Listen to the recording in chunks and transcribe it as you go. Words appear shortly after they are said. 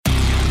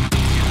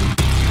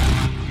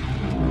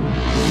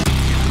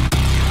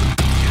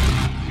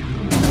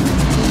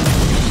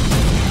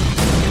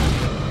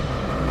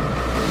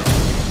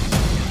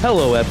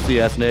Hello,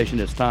 FCS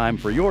Nation. It's time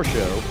for your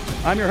show.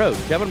 I'm your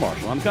host, Kevin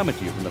Marshall. I'm coming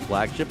to you from the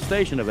flagship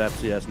station of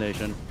FCS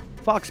Nation,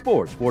 Fox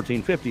Sports,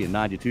 1450 and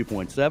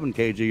 92.7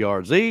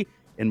 KGRZ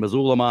in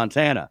Missoula,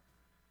 Montana.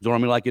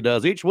 Joining me like he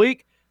does each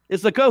week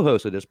is the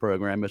co-host of this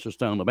program, Mr.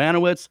 Stone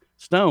Labanowitz.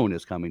 Stone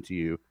is coming to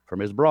you from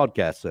his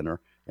broadcast center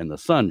in the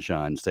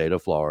Sunshine State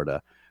of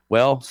Florida.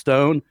 Well,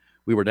 Stone,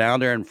 we were down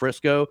there in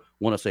Frisco.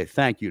 Want to say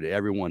thank you to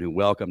everyone who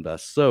welcomed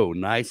us so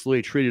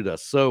nicely, treated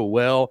us so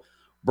well,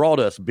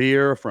 brought us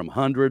beer from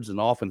hundreds and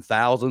often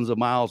thousands of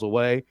miles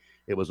away.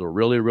 It was a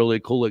really, really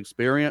cool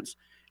experience.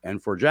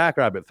 And for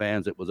Jackrabbit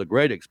fans, it was a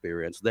great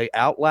experience. They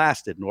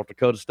outlasted North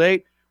Dakota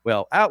State.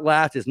 Well,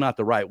 outlast is not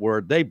the right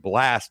word. They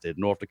blasted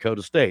North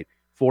Dakota State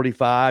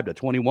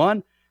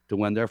 45-21 to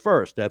win their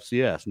first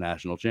FCS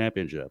national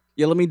championship.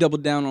 Yeah, let me double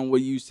down on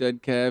what you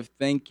said, Kev.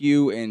 Thank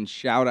you, and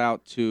shout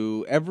out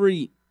to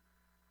every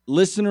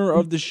listener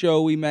of the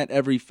show we met,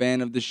 every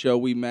fan of the show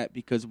we met,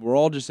 because we're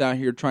all just out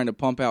here trying to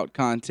pump out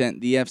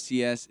content. The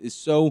FCS is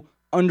so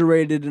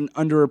underrated and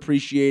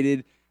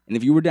underappreciated, and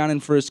if you were down in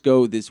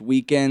Frisco this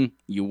weekend,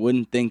 you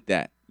wouldn't think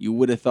that. You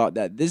would have thought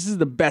that this is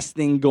the best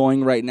thing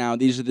going right now.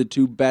 These are the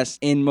two best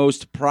and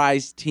most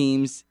prized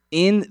teams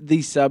in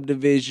the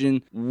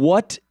subdivision.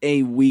 What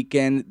a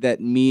weekend that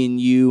me and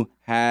you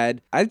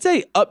had. I'd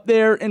say up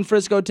there in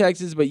Frisco,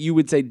 Texas, but you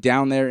would say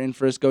down there in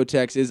Frisco,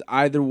 Texas.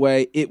 Either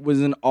way, it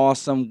was an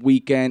awesome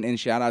weekend, and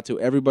shout out to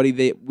everybody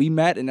that we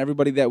met and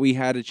everybody that we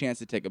had a chance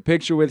to take a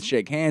picture with,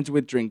 shake hands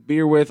with, drink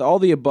beer with, all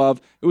the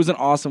above. It was an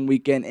awesome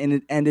weekend, and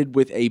it ended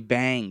with a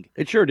bang.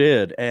 It sure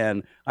did,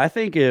 and I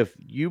think if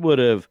you would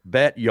have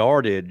bet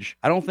yardage,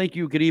 I don't think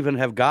you could even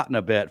have gotten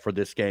a bet for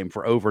this game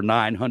for over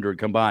 900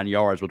 combined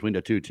yards between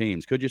the two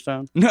teams. Could you,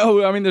 son?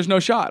 No, I mean, there's no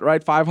shot,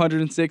 right?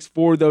 506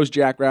 for those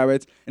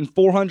Jackrabbits and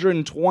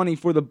 420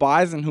 for the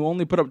Bison, who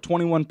only put up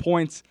 21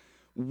 points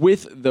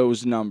with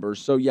those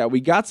numbers. So, yeah,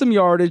 we got some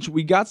yardage.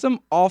 We got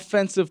some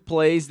offensive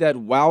plays that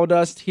wowed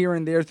us here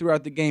and there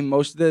throughout the game,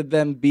 most of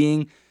them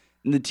being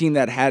the team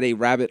that had a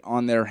rabbit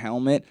on their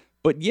helmet.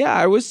 But, yeah,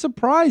 I was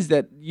surprised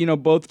that,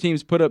 both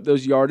teams put up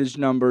those yardage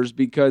numbers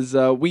because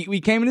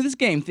we came into this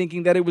game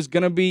thinking that it was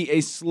going to be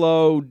a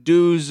slow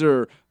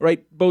doozer,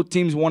 right? Both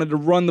teams wanted to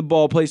run the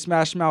ball, play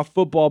smash-mouth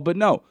football, but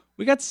no.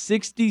 We got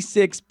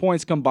 66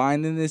 points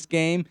combined in this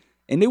game,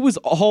 and it was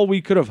all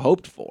we could have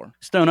hoped for.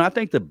 Stone, I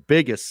think the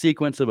biggest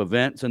sequence of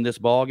events in this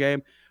ball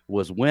game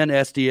was when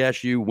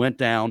SDSU went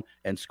down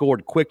and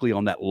scored quickly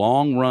on that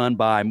long run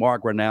by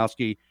Mark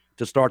Gronowski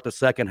to start the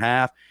second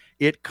half.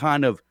 It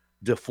kind of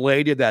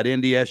deflated that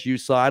NDSU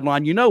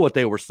sideline. You know what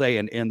they were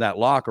saying in that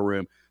locker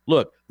room.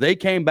 Look, they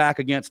came back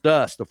against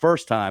us the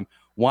first time.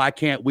 Why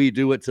can't we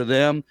do it to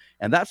them?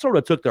 And that sort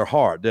of took their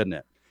heart, didn't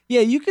it?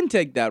 Yeah, you can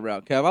take that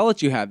route, Kev. I'll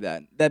let you have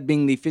that. That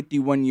being the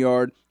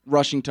 51-yard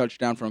rushing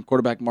touchdown from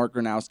quarterback Mark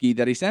Gronowski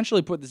that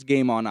essentially put this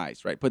game on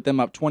ice, right? Put them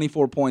up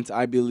 24 points,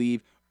 I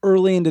believe,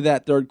 early into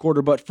that third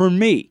quarter. But for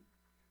me,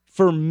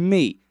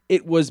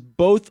 it was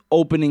both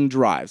opening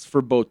drives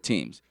for both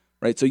teams,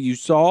 right? So you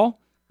saw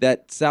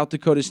that South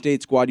Dakota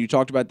State squad, you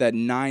talked about that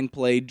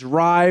 9-play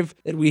drive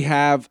that we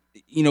have,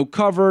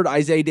 covered.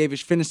 Isaiah Davis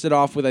finished it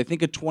off with, I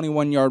think, a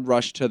 21-yard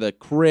rush to the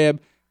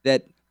crib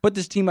that put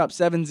this team up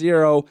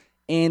 7-0.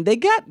 And they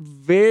got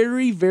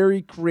very,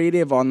 very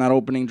creative on that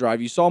opening drive.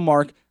 You saw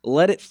Mark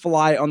let it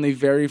fly on the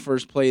very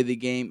first play of the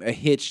game, a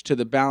hitch to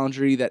the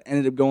boundary that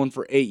ended up going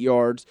for 8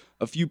 yards.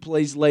 A few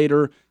plays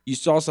later, you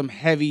saw some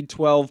heavy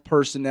 12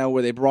 personnel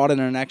where they brought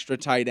in an extra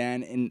tight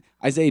end, and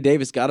Isaiah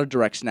Davis got a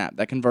direct snap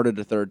that converted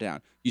to third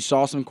down. You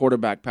saw some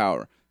quarterback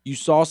power. You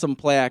saw some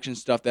play-action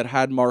stuff that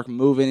had Mark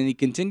moving, and he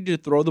continued to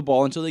throw the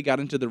ball until he got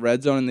into the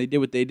red zone, and they did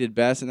what they did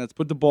best, and that's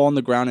put the ball on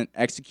the ground and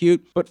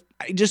execute. But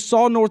I just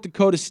saw North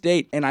Dakota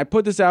State, and I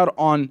put this out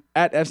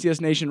at FCS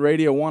Nation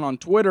Radio 1 on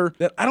Twitter,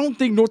 that I don't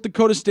think North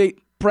Dakota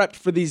State prepped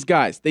for these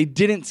guys. They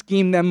didn't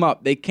scheme them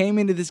up. They came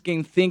into this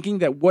game thinking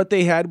that what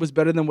they had was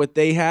better than what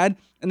they had,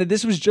 and that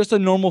this was just a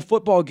normal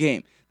football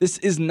game. This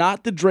is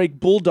not the Drake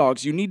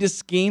Bulldogs. You need to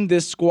scheme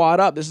this squad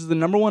up. This is the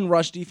number one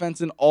rush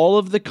defense in all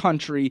of the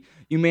country.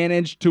 You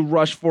managed to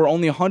rush for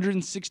only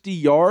 160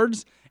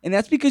 yards, and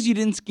that's because you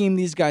didn't scheme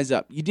these guys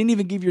up. You didn't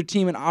even give your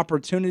team an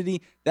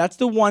opportunity. That's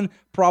the one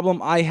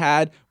problem I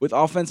had with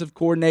offensive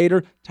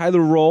coordinator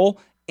Tyler Roll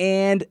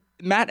and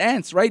Matt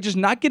Entz, right? Just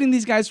not getting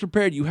these guys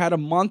prepared. You had a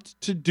month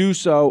to do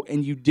so,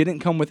 and you didn't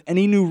come with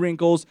any new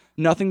wrinkles,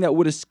 nothing that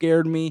would have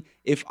scared me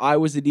if I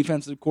was the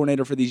defensive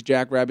coordinator for these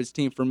Jackrabbits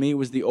team. For me, it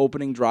was the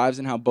opening drives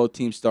and how both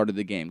teams started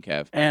the game,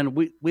 Kev. And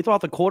we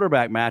thought the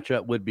quarterback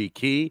matchup would be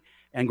key,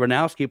 and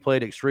Gronowski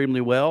played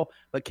extremely well,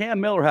 but Cam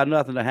Miller had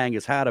nothing to hang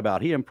his hat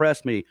about. He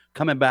impressed me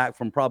coming back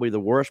from probably the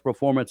worst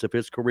performance of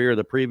his career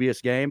the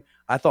previous game.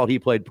 I thought he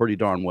played pretty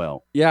darn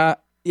well.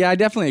 Yeah, I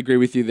definitely agree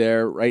with you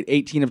there, right?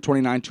 18 of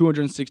 29,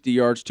 260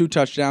 yards, 2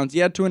 touchdowns.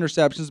 You had 2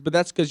 interceptions, but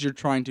that's because you're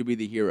trying to be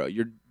the hero.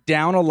 You're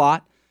down a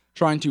lot,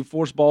 trying to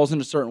force balls in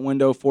a certain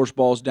window, force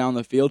balls down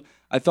the field.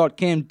 I thought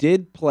Cam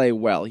did play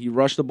well. He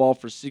rushed the ball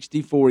for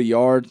 64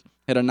 yards,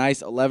 had a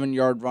nice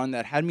 11-yard run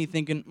that had me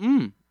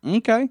thinking,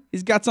 okay,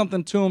 he's got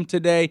something to him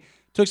today.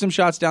 took some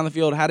shots down the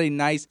field, had a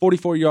nice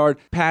 44-yard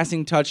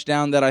passing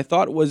touchdown that I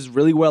thought was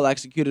really well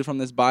executed from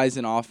this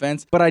Bison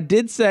offense. But I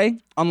did say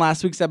on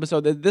last week's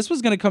episode that this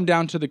was going to come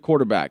down to the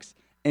quarterbacks.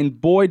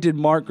 And boy, did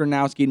Mark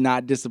Gronowski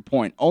not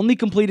disappoint. Only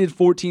completed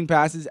 14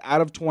 passes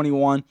out of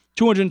 21,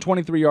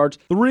 223 yards,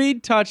 3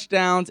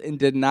 touchdowns, and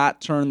did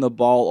not turn the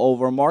ball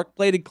over. Mark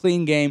played a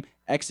clean game,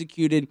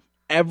 executed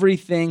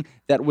everything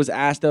that was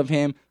asked of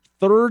him.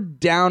 Third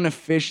down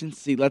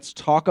efficiency. Let's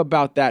talk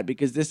about that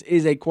because this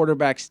is a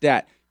quarterback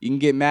stat. You can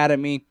get mad at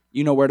me.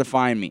 You know where to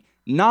find me.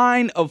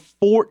 9 of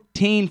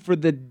 14 for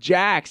the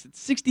Jacks.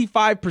 It's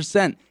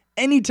 65%.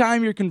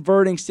 Anytime you're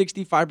converting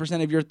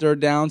 65% of your third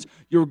downs,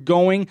 you're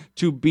going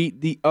to beat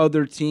the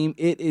other team.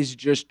 It is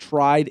just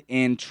tried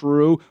and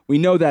true. We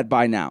know that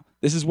by now.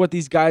 This is what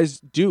these guys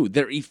do.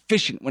 They're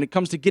efficient. When it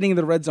comes to getting in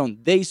the red zone,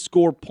 they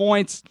score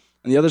points.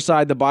 On the other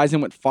side, the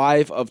Bison went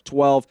 5 of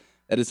 12.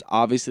 That is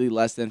obviously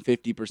less than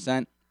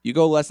 50%. You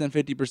go less than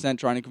 50%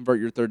 trying to convert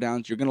your third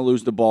downs, you're going to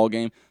lose the ball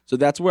game. So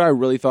that's where I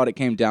really thought it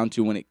came down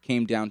to when it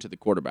came down to the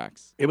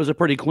quarterbacks. It was a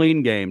pretty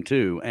clean game,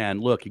 too.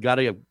 And look, you got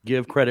to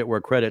give credit where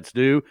credit's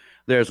due.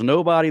 There's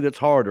nobody that's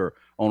harder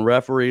on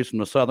referees from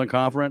the Southern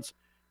Conference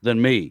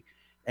than me.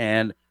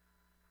 And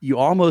you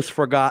almost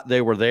forgot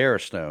they were there,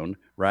 Stone,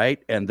 right?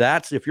 And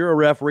that's, if you're a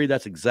referee,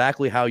 that's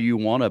exactly how you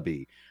want to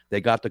be.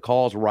 They got the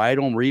calls right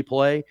on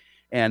replay.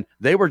 And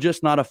they were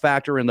just not a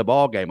factor in the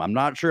ball game. I'm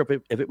not sure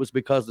if it was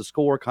because the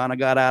score kind of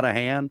got out of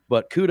hand,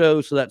 but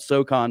kudos to that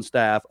SoCon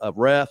staff of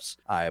refs.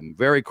 I am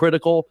very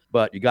critical,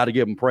 but you got to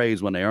give them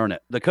praise when they earn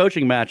it. The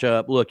coaching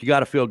matchup, look, you got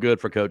to feel good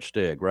for Coach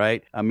Stig,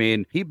 right? I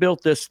mean, he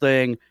built this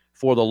thing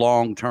for the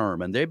long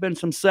term, and there have been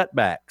some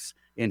setbacks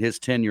in his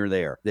tenure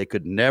there. They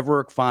could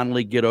never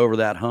finally get over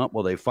that hump.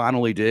 Well, they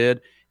finally did,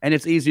 and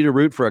it's easy to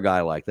root for a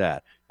guy like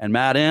that. And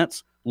Matt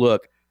Entz,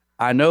 look,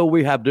 I know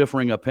we have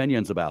differing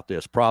opinions about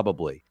this,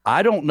 probably.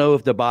 I don't know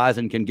if the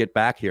Bison can get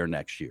back here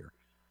next year.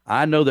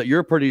 I know that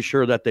you're pretty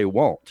sure that they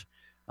won't.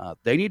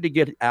 They need to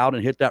get out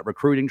and hit that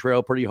recruiting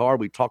trail pretty hard.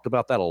 We talked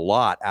about that a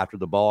lot after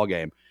the ball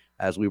game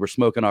as we were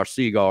smoking our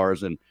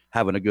cigars and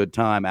having a good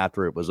time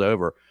after it was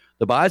over.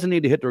 The Bison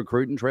need to hit the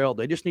recruiting trail.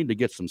 They just need to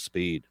get some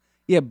speed.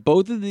 Yeah,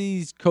 both of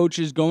these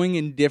coaches going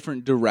in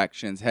different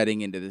directions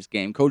heading into this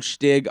game. Coach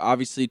Stig,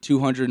 obviously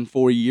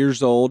 204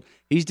 years old.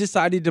 He's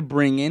decided to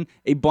bring in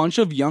a bunch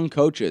of young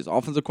coaches.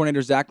 Offensive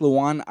coordinator Zach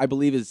Lewan, I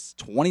believe, is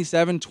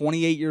 27,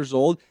 28 years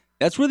old.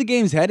 That's where the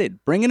game's headed.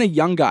 Bring in a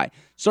young guy.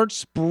 Start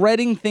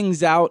spreading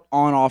things out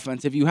on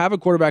offense. If you have a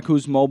quarterback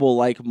who's mobile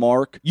like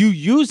Mark, you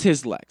use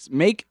his legs.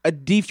 Make a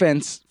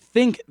defense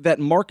think that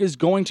Mark is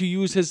going to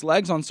use his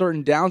legs on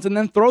certain downs and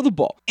then throw the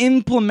ball.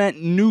 Implement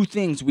new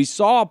things. We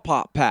saw a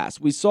pop pass.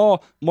 We saw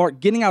Mark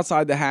getting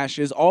outside the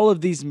hashes, all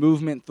of these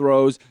movement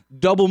throws,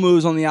 double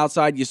moves on the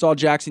outside. You saw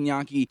Jackson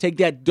Yankee take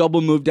that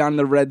double move down in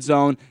the red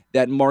zone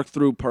that Mark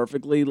threw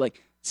perfectly.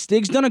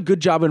 Stig's done a good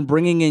job in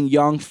bringing in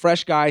young,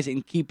 fresh guys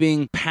and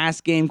keeping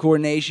pass game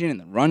coordination and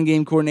the run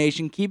game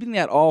coordination, keeping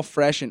that all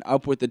fresh and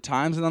up with the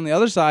times. And on the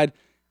other side,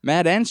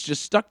 Matt Entz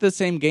just stuck to the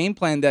same game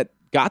plan that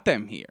got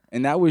them here.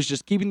 And that was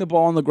just keeping the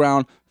ball on the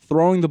ground,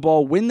 throwing the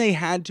ball when they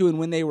had to and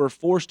when they were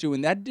forced to,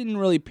 and that didn't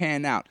really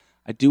pan out.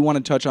 I do want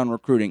to touch on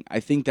recruiting. I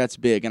think that's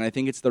big, and I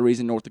think it's the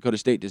reason North Dakota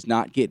State does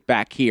not get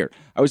back here.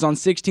 I was on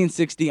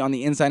 1660 on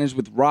the Insiders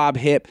with Rob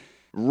Hipp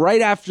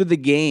right after the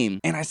game,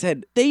 and I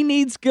said, they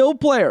need skill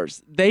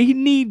players. They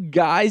need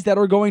guys that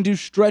are going to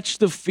stretch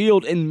the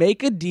field and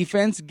make a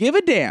defense give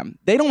a damn.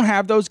 They don't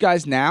have those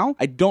guys now.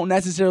 I don't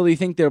necessarily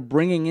think they're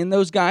bringing in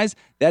those guys.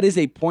 That is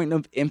a point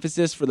of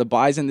emphasis for the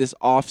Bison this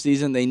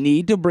offseason. They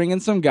need to bring in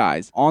some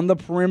guys on the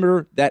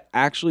perimeter that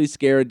actually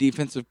scare a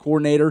defensive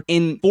coordinator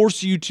and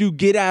force you to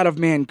get out of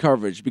man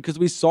coverage, because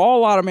we saw a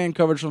lot of man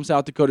coverage from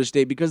South Dakota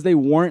State because they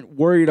weren't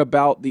worried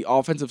about the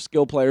offensive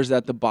skill players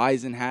that the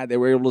Bison had. They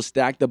were able to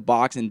stack the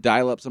box and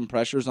dial up some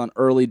pressures on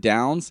early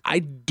downs. I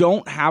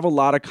don't have a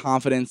lot of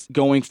confidence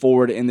going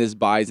forward in this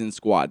Bison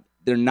squad.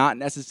 They're not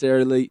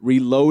necessarily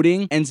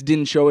reloading, and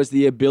didn't show us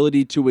the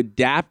ability to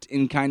adapt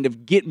and kind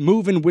of get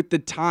moving with the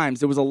times.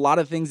 There was a lot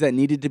of things that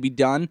needed to be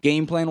done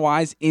game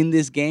plan-wise in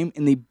this game,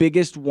 in the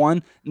biggest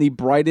one, in the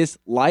brightest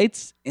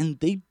lights, and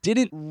they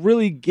didn't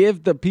really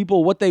give the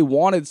people what they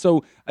wanted.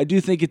 So I do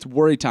think it's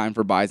worry time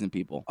for Bison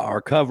people.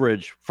 Our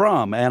coverage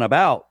from and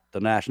about the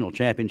national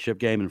championship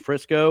game in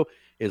Frisco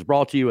is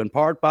brought to you in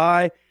part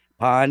by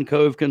Pine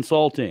Cove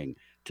Consulting.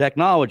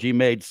 Technology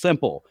made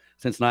simple.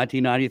 Since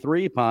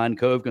 1993, Pine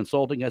Cove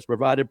Consulting has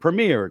provided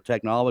premier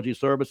technology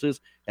services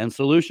and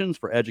solutions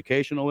for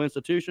educational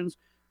institutions,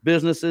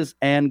 businesses,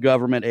 and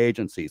government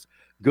agencies.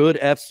 Good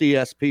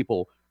FCS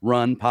people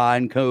run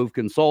Pine Cove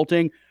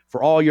Consulting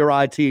for all your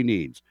IT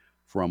needs.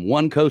 From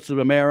one coast of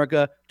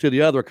America to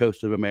the other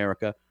coast of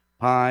America,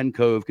 Pine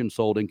Cove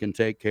Consulting can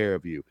take care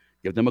of you.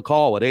 Give them a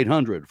call at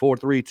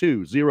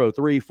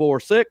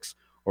 800-432-0346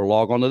 or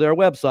log on to their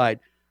website,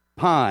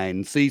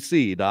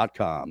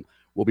 pinecc.com.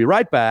 We'll be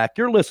right back.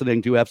 You're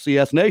listening to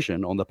FCS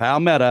Nation on the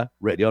Palmetto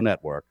Radio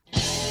Network.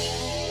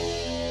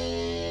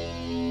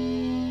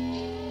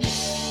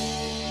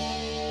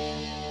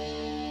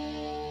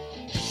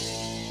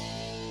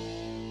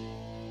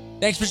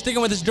 Thanks for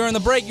sticking with us during the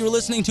break. You were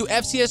listening to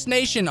FCS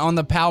Nation on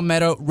the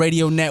Palmetto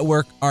Radio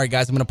Network. All right,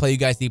 guys, I'm going to play you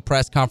guys the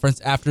press conference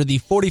after the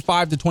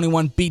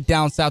 45-21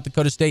 beatdown South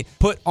Dakota State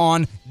put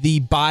on the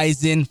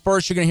Bison.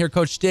 First, you're going to hear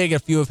Coach Stig, a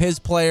few of his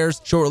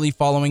players. Shortly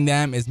following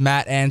them is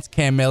Matt Entz,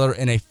 Cam Miller,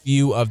 and a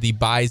few of the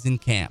Bison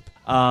camp.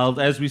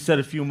 As we said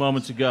a few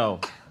moments ago,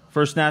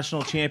 first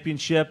national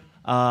championship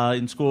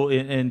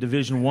in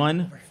Division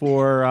I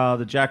for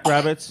the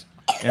Jackrabbits,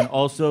 and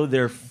also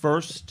their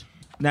first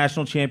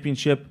national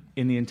championship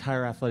in the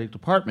entire athletic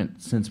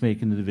department since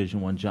making the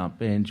Division I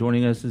jump. And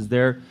joining us is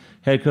their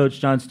head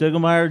coach, John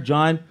Stiegelmeier.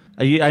 John,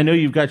 I know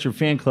you've got your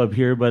fan club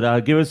here,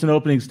 but give us an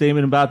opening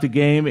statement about the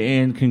game,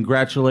 and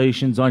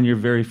congratulations on your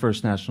very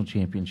first national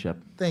championship.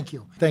 Thank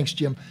you. Thanks,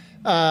 Jim.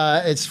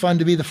 It's fun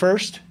to be the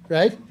first,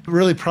 right?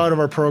 Really proud of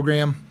our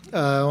program.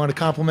 I want to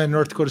compliment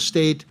North Dakota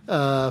State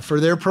for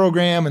their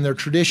program and their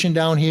tradition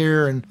down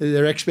here and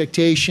their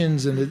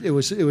expectations. And it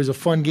was a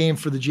fun game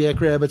for the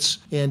Jackrabbits,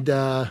 and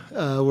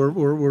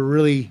we're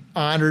really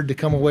honored to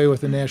come away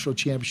with a national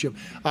championship.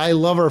 I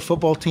love our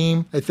football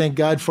team. I thank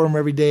God for them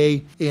every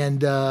day,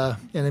 and I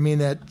mean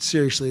that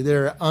seriously.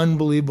 They're an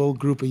unbelievable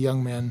group of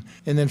young men.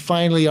 And then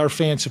finally, our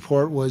fan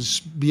support was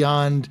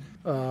beyond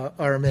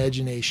our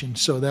imagination.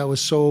 So that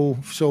was so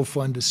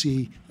fun to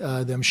see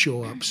them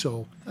show up.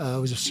 So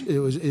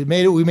we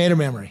made a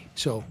memory.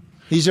 So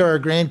these are our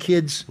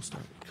grandkids,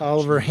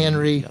 Oliver,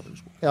 Henry,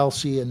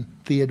 Elsie, and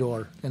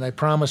Theodore. And I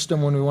promised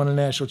them when we won a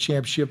national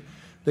championship,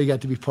 they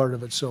got to be part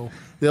of it. So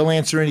they'll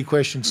answer any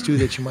questions, too,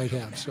 that you might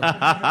have. So.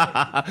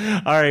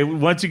 All right.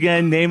 Once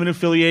again, name and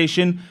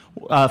affiliation.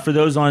 For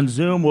those on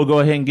Zoom, we'll go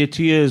ahead and get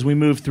to you as we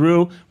move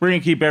through. We're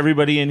going to keep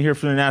everybody in here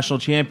for the national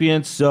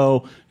champions.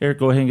 So, Eric,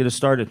 go ahead and get us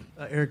started.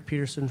 Eric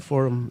Peterson,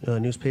 Forum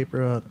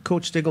newspaper.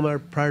 Coach Stiegelmeier,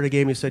 prior to the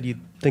game, you said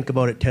you'd think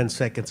about it 10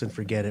 seconds and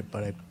forget it,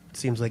 but it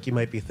seems like you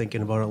might be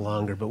thinking about it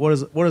longer. But what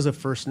is a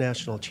first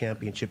national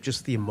championship?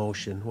 Just the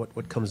emotion.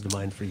 What comes to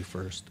mind for you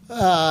first?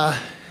 I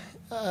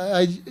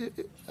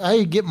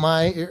get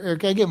my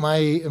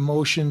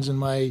emotions and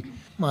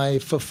my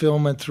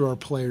fulfillment through our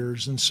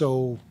players, and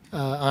so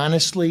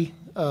honestly,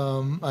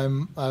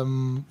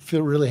 I'm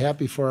feel really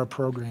happy for our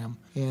program.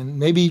 And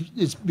maybe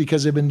it's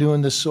because I've been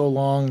doing this so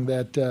long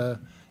that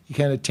you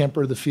kind of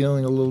temper the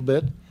feeling a little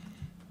bit.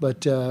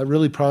 But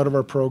really proud of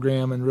our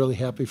program and really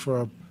happy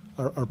for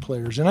our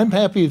players. And I'm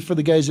happy for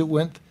the guys that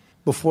went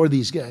before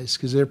these guys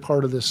because they're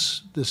part of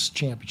this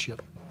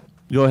championship.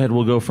 Go ahead.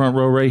 We'll go front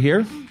row right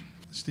here.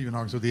 Stephen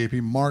Hawkins with the AP.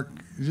 Mark,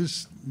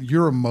 just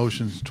your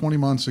emotions. 20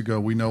 months ago,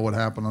 we know what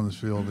happened on this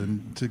field.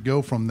 And to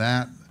go from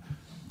that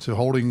to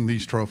holding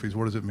these trophies,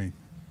 what does it mean?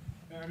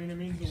 I mean, it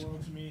means the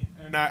world to me.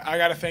 And I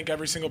got to thank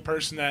every single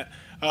person that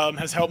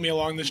has helped me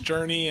along this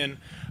journey. And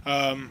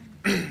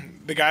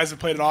the guys have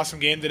played an awesome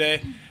game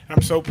today. And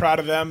I'm so proud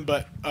of them.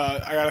 But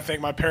I got to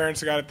thank my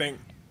parents. I got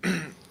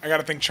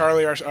to thank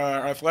Charlie, our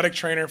athletic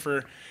trainer,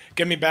 for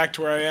getting me back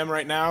to where I am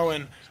right now.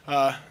 And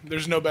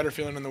there's no better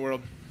feeling in the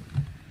world.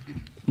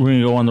 We're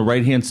going to go on the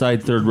right-hand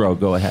side, third row.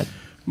 Go ahead.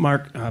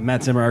 Mark,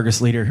 Matt Zimmer, Argus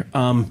leader.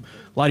 A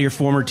lot of your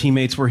former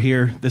teammates were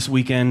here this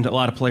weekend, a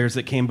lot of players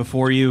that came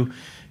before you.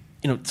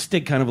 You know,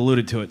 Stig kind of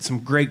alluded to it. Some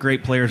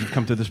great players have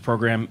come through this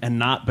program and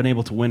not been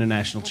able to win a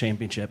national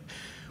championship.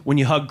 When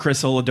you hug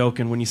Chris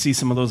Oladokin, when you see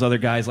some of those other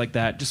guys like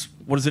that, just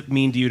what does it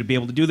mean to you to be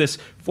able to do this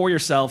for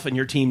yourself and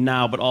your team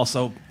now, but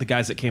also the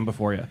guys that came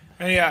before you?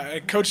 And yeah,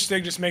 Coach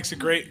Stig just makes a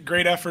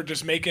great effort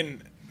just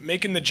making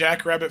the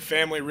Jackrabbit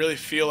family really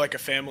feel like a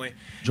family.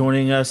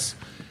 Joining us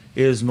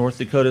is North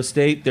Dakota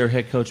State, their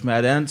head coach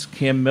Matt Entz,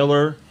 Cam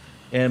Miller,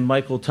 and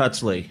Michael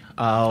Tutsley.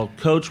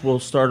 Coach, we'll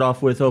start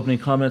off with opening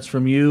comments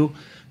from you.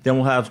 Then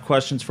we'll have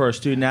questions for our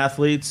student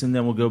athletes, and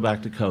then we'll go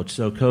back to Coach.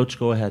 So, Coach,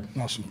 go ahead.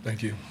 Awesome.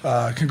 Thank you.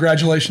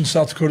 Congratulations,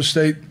 South Dakota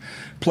State.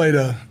 Played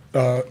a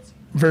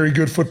very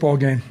good football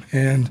game,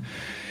 and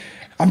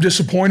I'm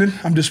disappointed.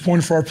 I'm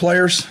disappointed for our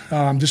players.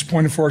 I'm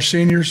disappointed for our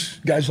seniors,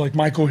 guys like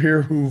Michael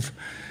here who've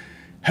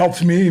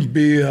helped me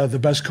be the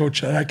best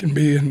coach that I can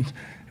be and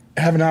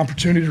have an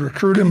opportunity to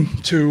recruit him,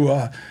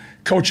 to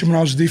coach him when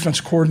I was a defense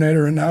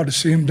coordinator, and now to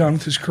see him done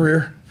with his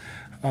career.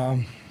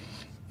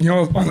 You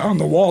know, on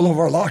the wall of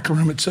our locker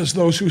room, it says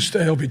those who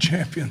stay will be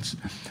champions.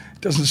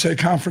 It doesn't say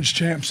conference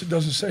champs. It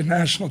doesn't say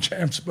national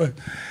champs. But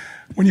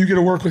when you get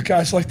to work with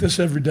guys like this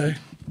every day,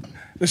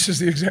 this is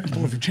the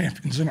example of the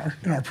champions in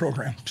our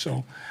program.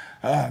 So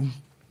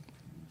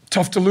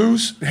tough to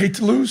lose, hate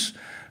to lose.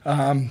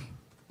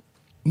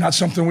 Not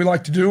something we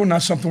like to do, and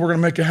not something we're going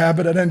to make a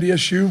habit at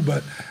NDSU.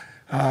 But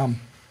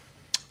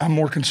I'm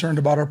more concerned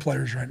about our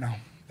players right now.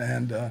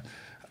 And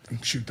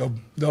shoot,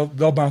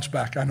 they'll bounce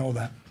back. I know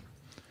that.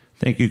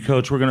 Thank you,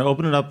 Coach. We're going to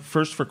open it up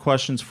first for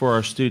questions for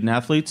our student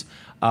athletes.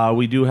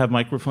 We do have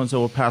microphones that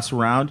we'll pass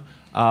around.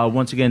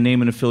 Once again,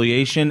 name and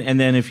affiliation. And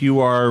then if you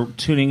are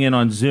tuning in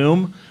on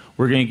Zoom,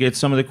 we're going to get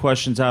some of the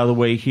questions out of the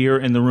way here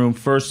in the room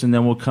first, and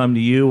then we'll come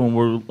to you, and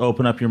we'll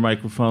open up your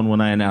microphone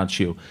when I announce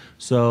you.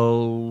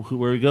 So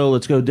where we go?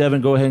 Let's go.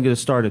 Devin, go ahead and get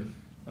us started.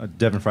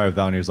 Devin Fry with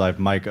Valley News Live.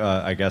 Mike,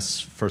 I guess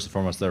first and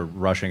foremost, their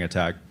rushing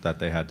attack that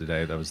they had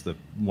today, that was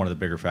one of the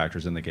bigger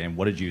factors in the game.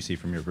 What did you see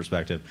from your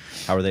perspective?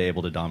 How were they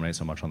able to dominate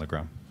so much on the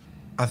ground?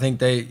 I think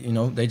they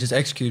just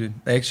executed.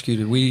 They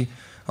executed.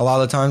 A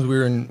lot of the times we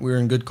were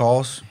in good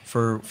calls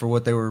for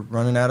what they were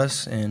running at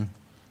us, and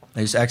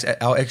they just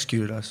out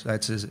executed us.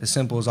 That's as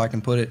simple as I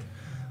can put it.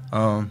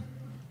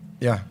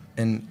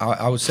 And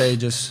I would say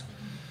just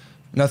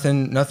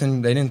nothing.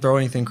 They didn't throw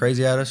anything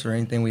crazy at us or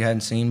anything we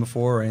hadn't seen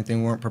before or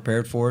anything we weren't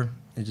prepared for.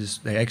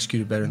 They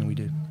executed better than we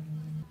did.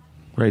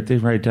 Right, they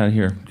right down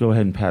here. Go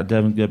ahead and Pat.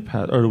 Devin, get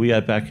Pat. Or do we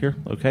add back here?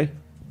 Okay.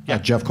 Yeah,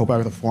 Jeff Kopak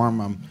with the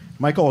Forum.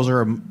 Michael, is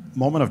there a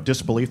moment of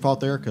disbelief out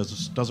there? Because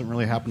this doesn't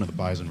really happen to the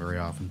Bison very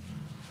often.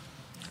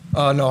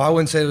 No, I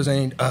wouldn't say there was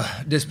any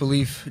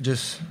disbelief.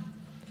 Just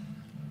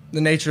the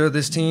nature of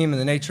this team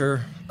and the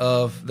nature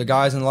of the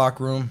guys in the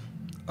locker room.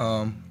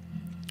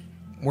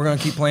 We're going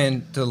to keep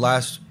playing to the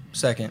last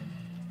second.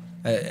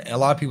 A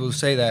lot of people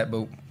say that,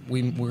 but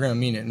we're going to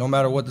mean it, no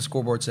matter what the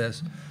scoreboard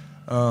says.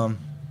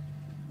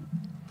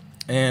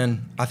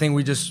 And I think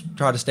we just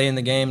tried to stay in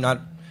the game,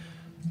 not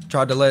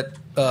tried to let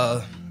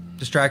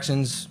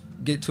distractions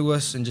get to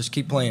us and just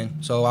keep playing.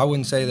 So I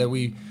wouldn't say that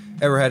we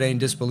ever had any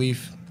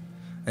disbelief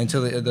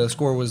until the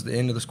score was the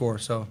end of the score.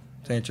 So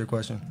to answer your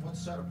question. What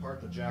set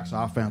apart the Jacks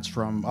offense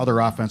from other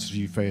offenses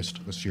you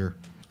faced this year?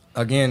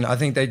 Again, I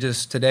think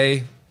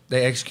today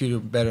they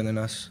executed better than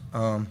us.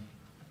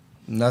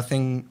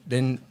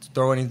 Didn't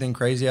throw anything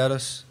crazy at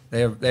us.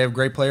 They have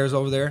great players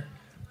over there,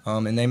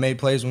 and they made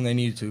plays when they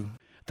needed to.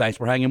 Thanks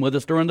for hanging with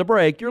us during the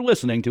break. You're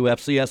listening to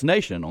FCS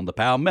Nation on the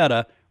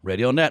Palmetto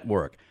Radio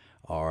Network.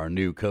 Our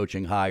new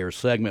coaching hire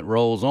segment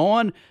rolls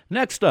on.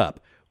 Next up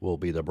will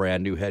be the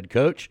brand new head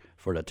coach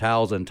for the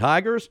Towson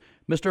Tigers,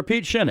 Mr.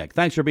 Pete Shinnick.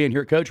 Thanks for being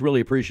here, Coach.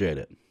 Really appreciate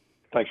it.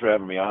 Thanks for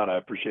having me on. I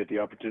appreciate the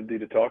opportunity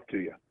to talk to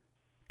you.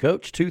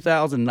 Coach,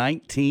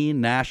 2019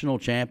 national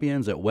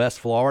champions at West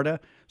Florida.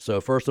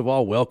 So first of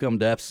all, welcome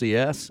to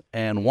FCS.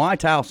 And why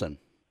Towson?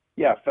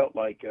 Yeah, it felt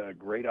like a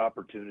great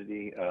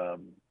opportunity.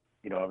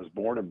 I was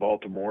born in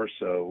Baltimore,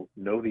 so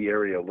know the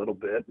area a little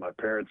bit. My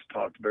parents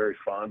talked very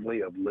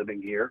fondly of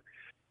living here.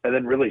 And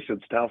then really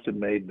since Towson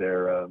made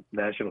their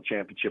national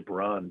championship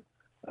run,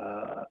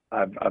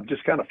 I've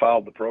just kind of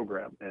followed the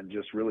program and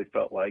just really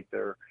felt like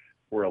there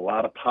were a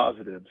lot of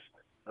positives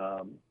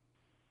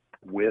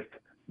with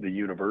the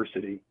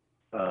university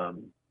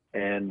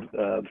and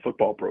the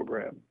football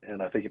program.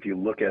 And I think if you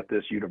look at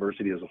this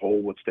university as a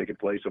whole, what's taken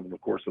place over the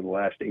course of the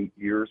last 8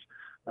 years,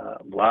 a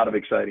lot of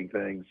exciting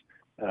things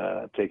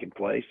taking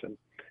place. And,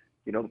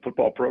 the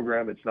football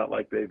program, it's not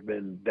like they've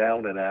been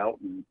down and out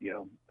and,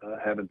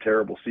 having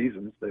terrible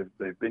seasons.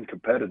 They've been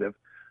competitive.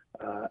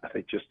 I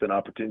think just an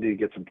opportunity to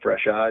get some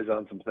fresh eyes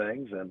on some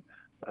things and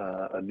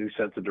a new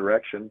sense of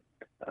direction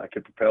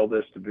could propel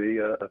this to be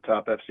a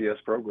top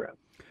FCS program.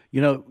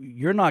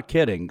 You're not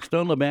kidding.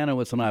 Stone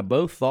Labanowitz and I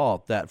both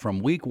thought that from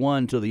week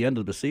 1 to the end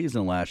of the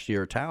season last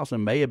year,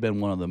 Towson may have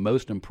been one of the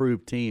most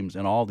improved teams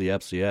in all the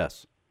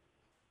FCS.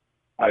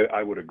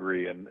 I would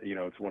agree. And,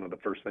 it's one of the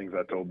first things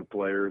I told the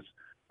players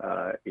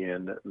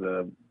in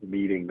the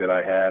meeting that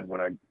I had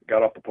when I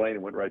got off the plane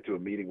and went right to a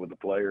meeting with the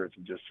players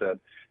and just said,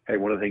 hey,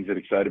 one of the things that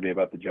excited me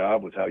about the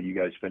job was how you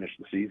guys finished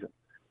the season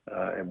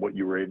and what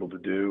you were able to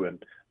do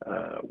and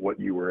what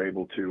you were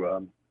able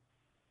to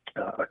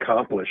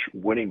accomplish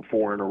winning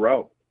 4 in a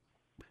row.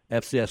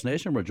 FCS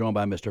Nation, we're joined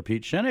by Mr.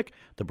 Pete Shinnick,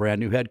 the brand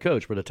new head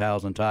coach for the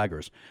Towson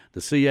Tigers. The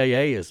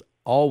CAA is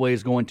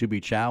always going to be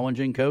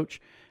challenging,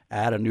 Coach.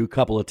 Add a new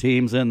couple of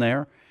teams in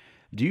there.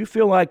 Do you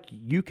feel like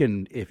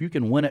if you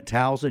can win at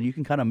Towson, you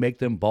can kind of make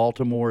them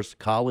Baltimore's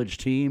college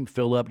team,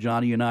 fill up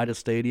Johnny Unitas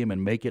Stadium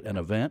and make it an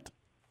event?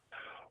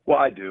 Well,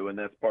 I do, and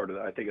that's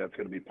I think that's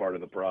going to be part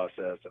of the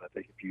process. And I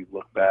think if you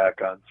look back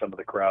on some of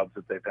the crowds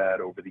that they've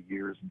had over the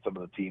years and some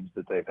of the teams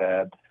that they've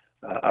had,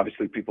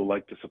 obviously people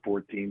like to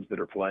support teams that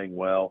are playing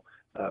well.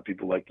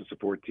 People like to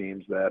support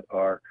teams that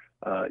are,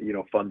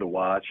 fun to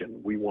watch,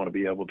 and we want to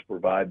be able to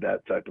provide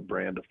that type of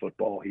brand of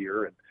football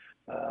here. And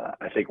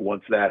I think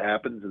once that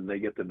happens and they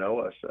get to know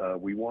us,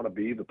 we want to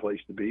be the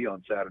place to be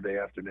on Saturday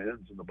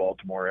afternoons in the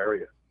Baltimore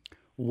area.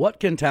 What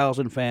can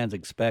Towson fans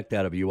expect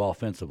out of you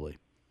offensively?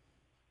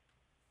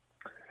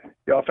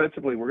 Yeah,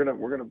 offensively, we're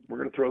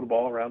gonna throw the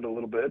ball around a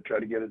little bit, try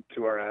to get it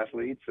to our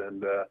athletes,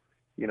 and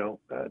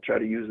try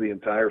to use the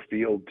entire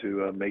field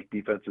to make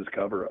defenses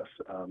cover us.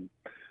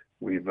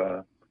 We've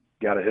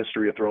got a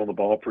history of throwing the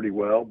ball pretty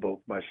well. Both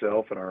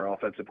myself and our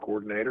offensive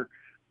coordinator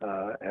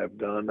have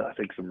done, I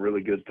think, some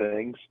really good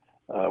things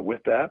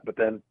with that, but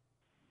then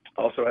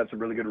also had some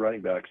really good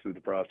running backs through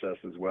the process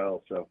as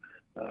well. So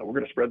we're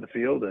going to spread the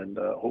field and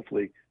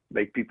hopefully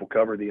make people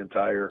cover the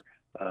entire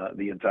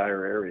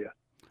area.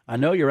 I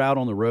know you're out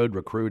on the road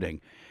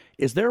recruiting.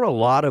 Is there a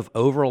lot of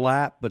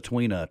overlap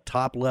between a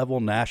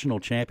top-level national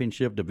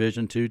championship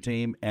Division II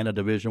team and a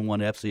Division I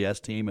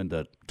FCS team and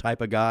the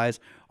type of guys?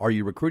 Are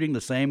you recruiting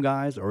the same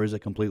guys, or is it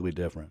completely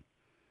different?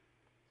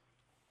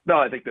 No,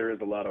 I think there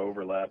is a lot of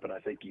overlap, and I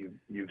think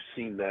you've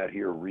seen that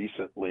here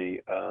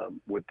recently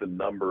with the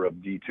number of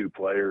D2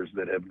 players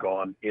that have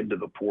gone into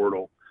the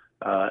portal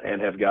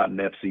and have gotten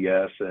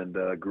FCS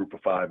and Group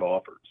of 5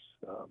 offers.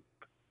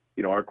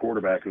 Our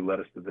quarterback who led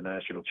us to the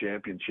national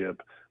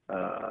championship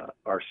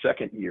our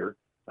second year,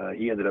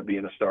 he ended up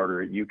being a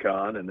starter at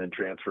UConn and then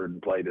transferred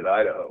and played at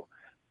Idaho.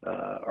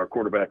 Our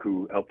quarterback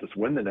who helped us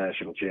win the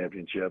national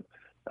championship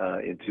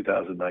in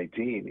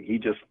 2019, he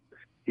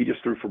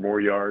just threw for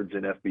more yards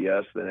in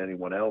FBS than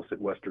anyone else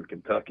at Western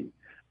Kentucky.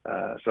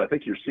 So I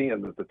think you're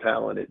seeing that the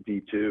talent at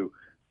D2,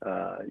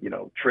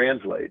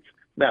 translates.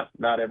 Now,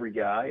 not every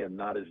guy and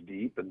not as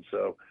deep, and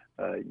so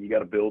you got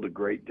to build a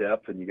great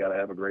depth and you got to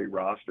have a great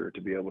roster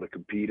to be able to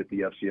compete at the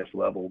FCS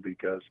level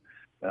because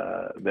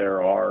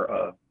there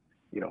are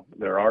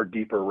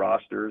deeper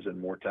rosters and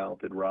more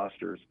talented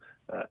rosters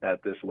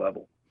at this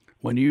level.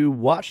 When you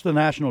watched the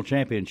national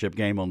championship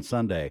game on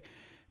Sunday,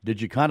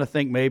 did you kind of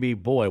think maybe,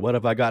 boy, what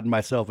have I gotten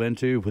myself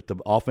into with the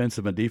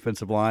offensive and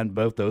defensive line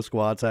both those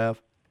squads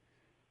have?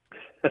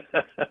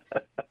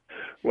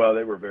 Well,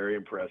 they were very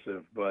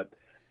impressive, but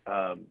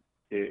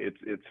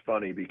it's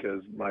funny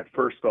because my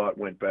first thought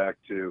went back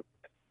to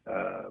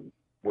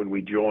when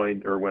we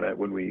joined or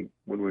when we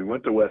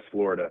went to West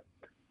Florida.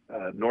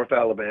 North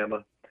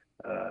Alabama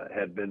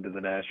had been to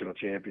the national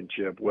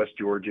championship. West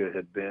Georgia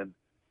had been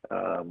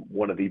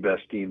one of the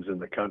best teams in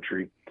the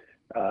country.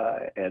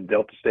 And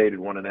Delta State had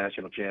won a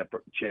national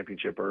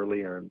championship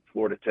earlier, and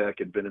Florida Tech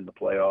had been in the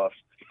playoffs.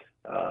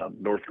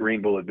 North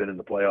Greenville had been in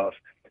the playoffs.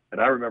 And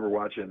I remember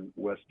watching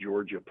West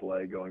Georgia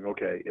play going,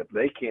 okay, if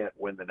they can't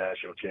win the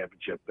national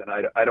championship, then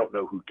I don't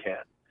know who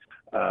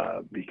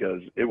can.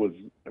 Because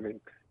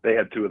they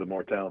had two of the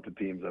more talented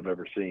teams I've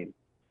ever seen.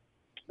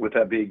 With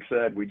that being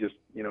said, we just,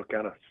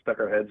 kind of stuck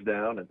our heads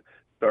down and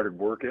started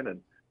working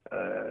and,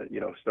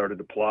 started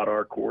to plot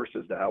our course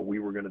as to how we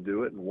were going to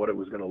do it and what it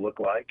was going to look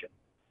like.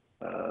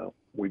 And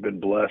we've been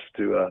blessed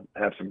to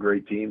have some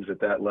great teams at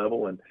that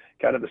level and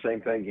kind of the same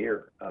thing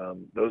here.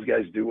 Those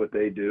guys do what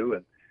they do,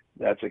 and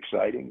that's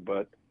exciting.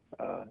 But,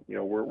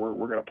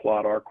 we're going to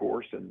plot our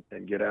course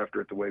and get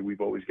after it the way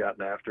we've always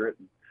gotten after it.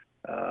 And,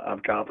 I'm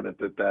confident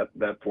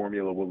that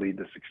formula will lead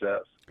to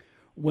success.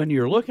 When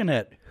you're looking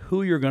at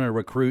who you're going to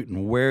recruit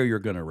and where you're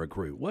going to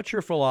recruit, what's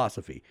your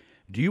philosophy?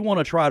 Do you want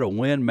to try to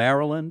win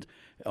Maryland?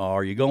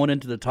 Are you going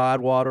into the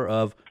Tidewater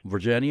of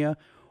Virginia?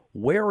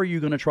 Where are you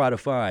going to try to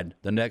find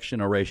the next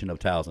generation of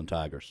Towson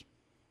Tigers?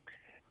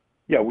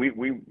 Yeah,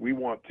 we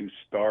want to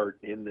start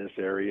in this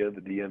area,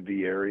 the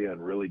DMV area,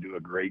 and really do a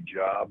great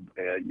job.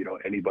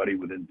 Anybody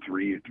within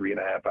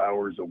 3.5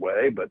 hours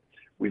away, but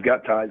we've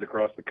got ties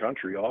across the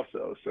country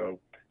also. So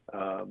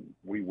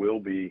we will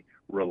be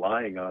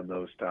relying on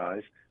those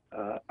ties.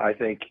 I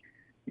think,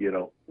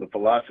 the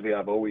philosophy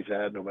I've always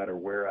had, no matter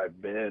where I've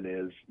been,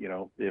 is,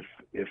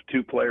 if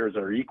two players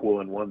are equal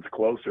and one's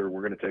closer,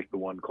 we're going to take the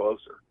one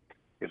closer.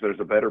 If there's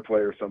a better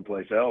player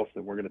someplace else,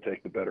 then we're going to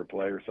take the better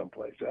player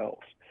someplace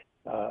else.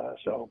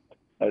 So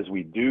as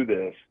we do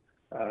this,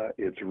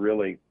 it's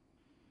really,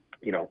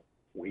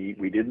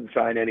 we didn't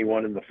sign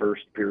anyone in the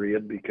first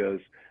period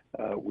because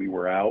we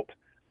were out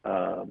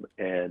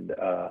and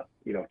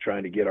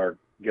trying to get our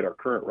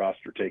current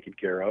roster taken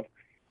care of.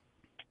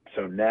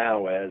 So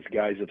now as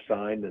guys have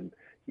signed and,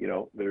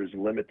 there's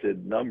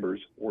limited numbers,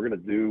 we're going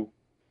to do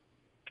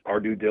our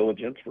due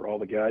diligence for all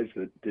the guys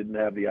that didn't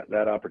have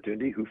that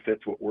opportunity, who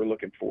fits what we're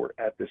looking for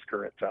at this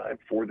current time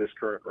for this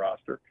current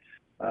roster.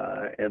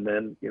 And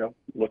then,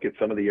 look at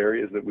some of the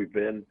areas that we've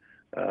been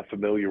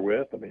familiar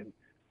with.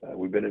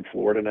 We've been in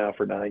Florida now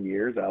for 9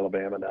 years,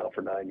 Alabama now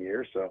for 9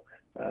 years. So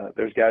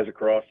there's guys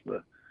across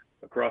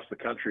the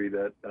country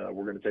that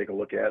we're going to take a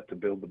look at to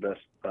build the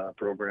best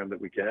program that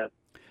we can.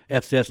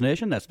 FCS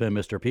Nation, that's been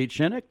Mr. Pete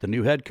Shinnick, the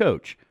new head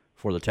coach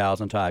for the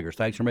Towson Tigers.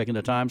 Thanks for making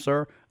the time,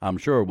 sir. I'm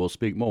sure we'll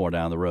speak more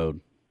down the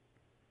road.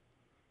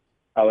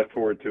 I look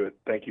forward to it.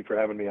 Thank you for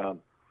having me on.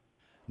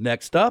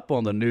 Next up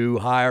on the new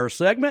hire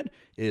segment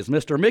is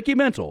Mr. Mickey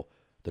Mental,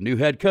 the new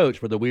head coach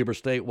for the Weber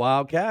State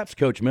Wildcats.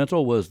 Coach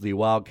Mental was the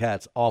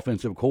Wildcats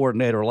offensive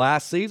coordinator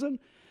last season,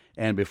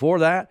 and before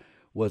that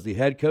was the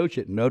head coach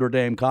at Notre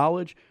Dame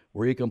College,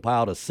 where he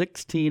compiled a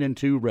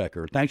 16-2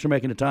 record. Thanks for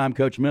making the time,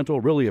 Coach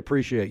Mental. Really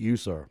appreciate you,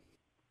 sir.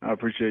 I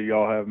appreciate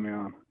y'all having me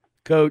on.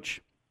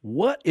 Coach,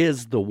 what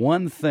is the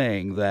one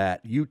thing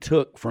that you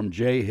took from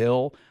Jay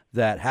Hill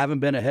that, having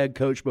been a head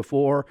coach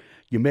before,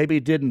 you maybe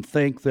didn't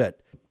think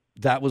that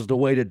was the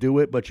way to do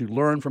it, but you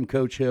learned from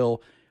Coach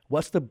Hill?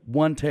 What's the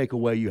one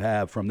takeaway you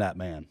have from that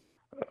man?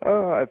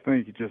 I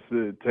think just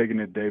taking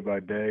it day by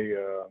day.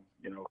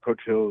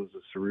 Coach Hill is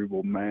a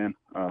cerebral man.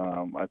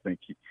 I think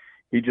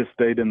he just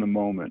stayed in the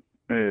moment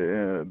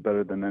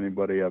better than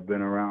anybody I've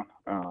been around.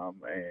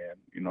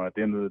 And at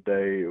the end of the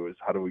day, it was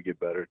how do we get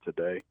better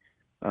today,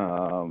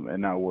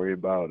 and not worry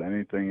about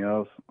anything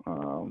else.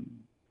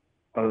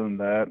 Other than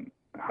that,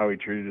 how he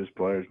treated his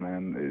players,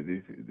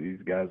 man.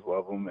 These guys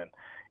love him, and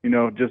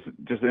just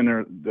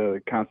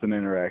the constant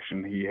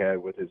interaction he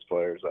had with his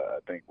players, I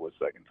think was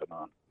second to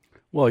none.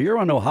 Well, you're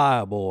an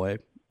Ohio boy,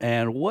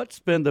 And what's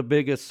been the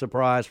biggest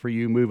surprise for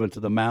you moving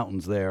to the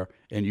mountains there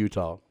in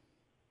Utah?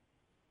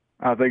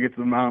 I think it's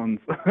the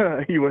mountains.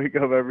 You wake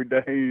up every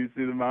day, you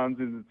see the mountains,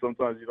 and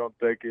sometimes you don't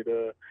think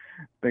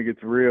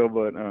it's real.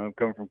 But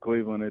coming from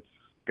Cleveland, it's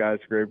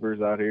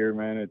skyscrapers out here,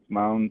 man. It's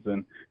mountains,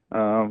 and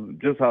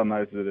just how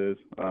nice it is.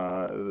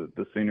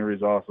 The scenery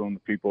is awesome. The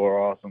people are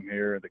awesome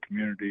here. The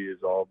community is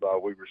all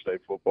about Weber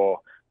State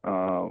football.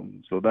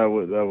 So that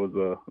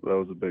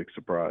was a big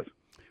surprise.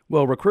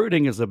 Well,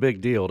 recruiting is a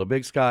big deal. The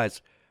Big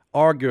Sky's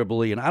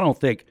arguably, and I don't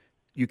think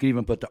you can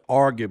even put the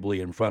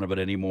arguably in front of it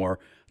anymore,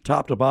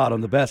 top to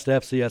bottom, the best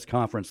FCS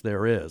conference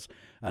there is.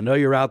 I know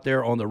you're out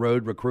there on the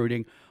road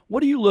recruiting.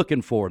 What are you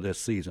looking for this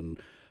season?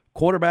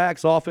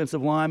 Quarterbacks,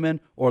 offensive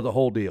linemen, or the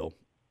whole deal?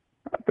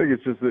 I think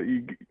it's just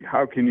that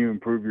how can you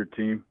improve your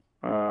team?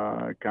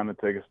 Kind of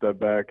take a step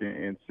back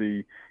and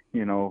see,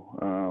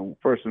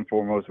 first and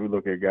foremost, we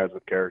look at guys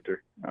with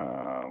character,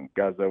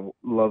 guys that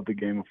love the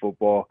game of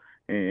football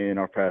and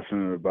are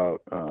passionate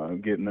about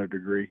getting their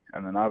degree.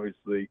 And then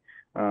obviously,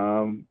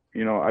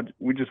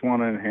 we just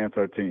want to enhance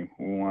our team.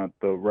 We want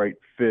the right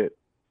fit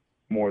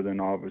more than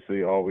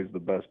obviously always the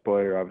best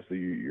player. Obviously,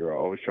 you're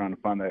always trying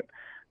to find that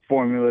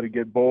formula to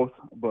get both,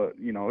 but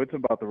it's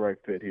about the right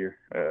fit here.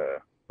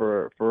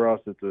 For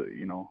us, it's a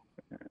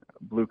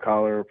blue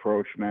collar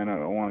approach, man.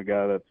 I want a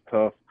guy that's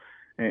tough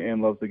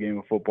and loves the game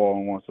of football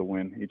and wants to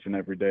win each and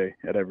every day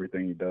at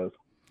everything he does.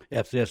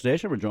 FCS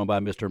Nation, we're joined by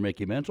Mr.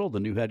 Mickey Mental, the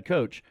new head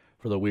coach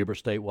for the Weber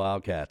State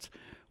Wildcats.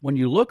 When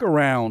you look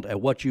around at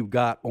what you've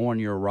got on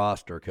your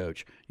roster,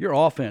 Coach, your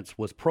offense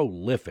was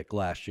prolific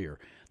last year.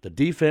 The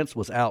defense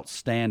was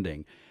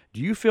outstanding.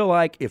 Do you feel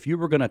like if you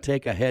were going to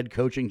take a head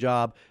coaching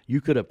job, you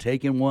could have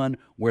taken one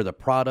where the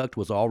product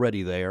was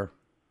already there?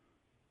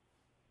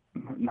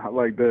 Not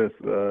like this.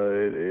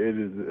 It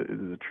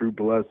is a true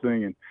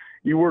blessing, and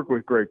you work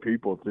with great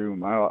people too.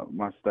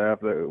 My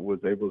staff that was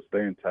able to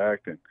stay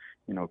intact, and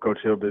Coach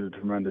Hill did a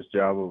tremendous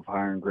job of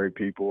hiring great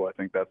people. I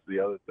think that's the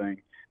other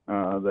thing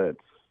that's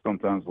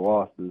sometimes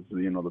lost is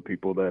the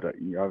people that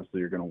you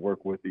obviously are going to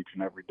work with each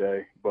and every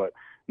day. But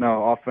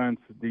no, offense,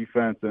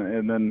 defense,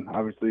 and then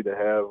obviously to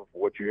have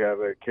what you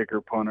have at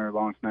kicker, punter,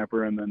 long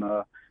snapper, and then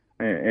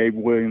Abe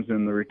Williams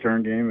in the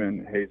return game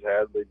and Hayes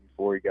Hadley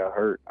before he got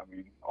hurt. I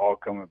mean, all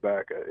coming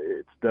back.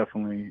 It's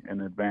definitely an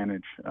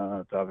advantage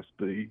to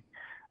obviously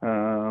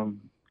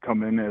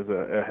come in as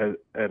a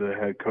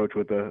head coach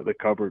with the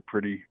cupboard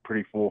pretty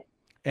full.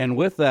 And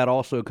with that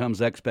also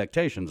comes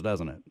expectations,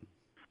 doesn't it?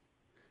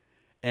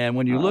 And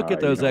when you look at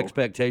those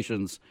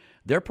expectations,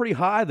 they're pretty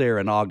high there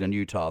in Ogden,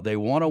 Utah. They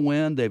want to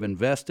win. They've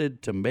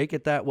invested to make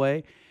it that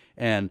way.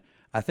 And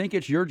I think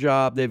it's your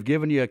job. They've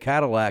given you a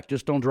Cadillac.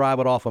 Just don't drive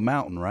it off a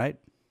mountain, right?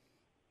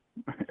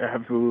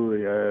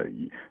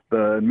 Absolutely.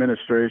 The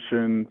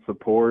administration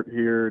support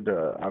here,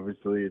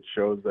 obviously it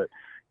shows that,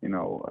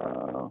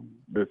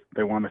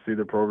 they want to see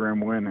the program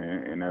win.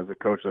 And as a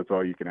coach, that's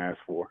all you can ask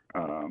for.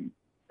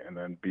 And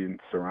then being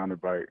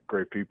surrounded by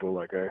great people,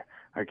 like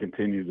I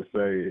continue to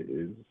say,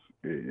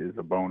 is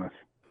a bonus.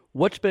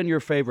 What's been your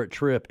favorite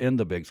trip in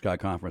the Big Sky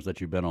Conference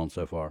that you've been on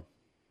so far?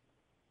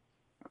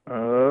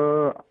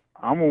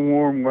 I'm a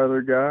warm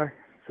weather guy,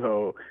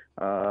 so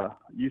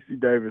UC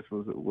Davis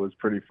was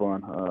pretty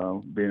fun.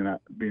 Being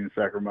in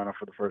Sacramento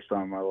for the first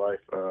time in my life.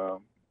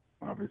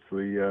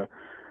 Obviously,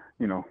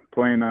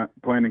 playing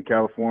in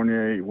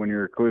California when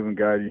you're a Cleveland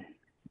guy,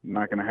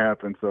 not going to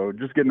happen. So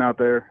just getting out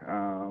there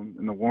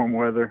in the warm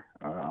weather,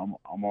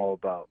 I'm all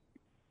about.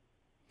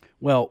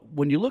 Well,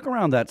 when you look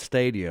around that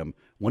stadium,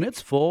 when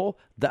it's full,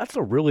 that's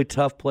a really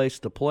tough place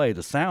to play.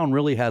 The sound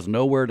really has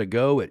nowhere to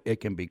go. It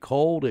can be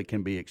cold. It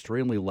can be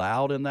extremely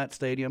loud in that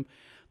stadium.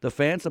 The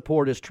fan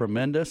support is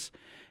tremendous.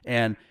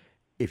 And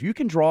if you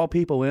can draw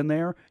people in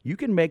there, you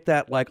can make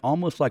that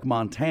almost like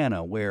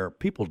Montana, where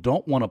people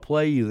don't want to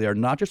play you there,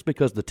 not just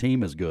because the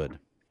team is good.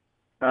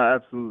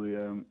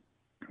 Absolutely.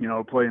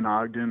 Playing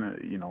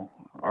Ogden,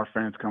 our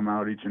fans come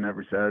out each and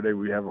every Saturday.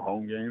 We have a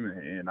home game,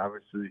 and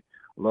obviously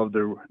love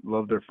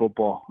their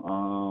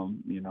football.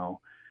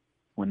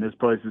 When this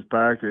place is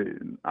packed,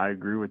 I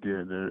agree with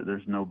you.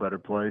 There's no better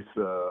place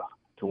to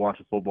watch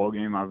a football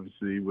game.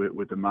 Obviously,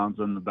 with the mountains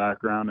in the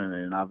background,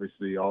 and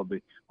obviously all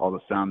the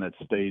sound that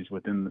stays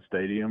within the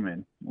stadium,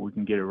 and we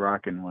can get it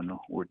rocking when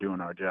we're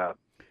doing our job.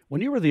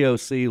 When you were the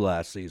OC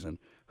last season,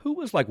 who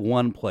was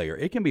one player?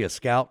 It can be a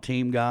scout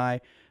team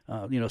guy,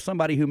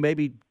 somebody who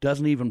maybe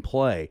doesn't even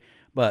play.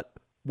 But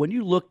when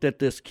you looked at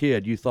this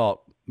kid, you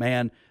thought,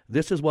 man,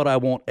 this is what I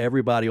want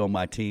everybody on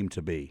my team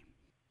to be.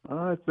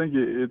 I think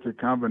it's a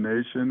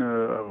combination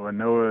of a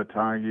Noah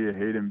Tangi, a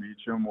Hayden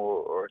Beecham,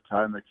 or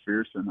Ty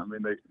McPherson. I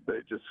mean, they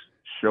just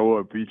show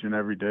up each and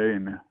every day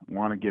and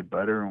want to get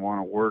better and want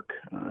to work.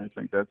 I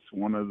think that's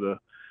one of the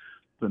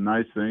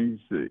nice things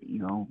that,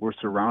 we're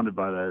surrounded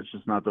by that. It's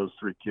just not those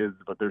three kids,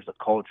 but there's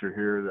a culture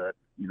here that,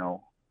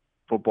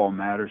 football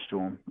matters to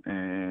them.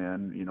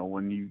 And,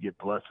 when you get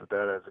blessed with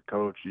that as a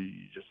coach, you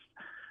just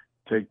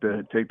take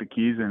the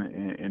keys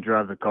and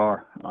drive the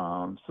car.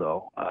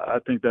 So I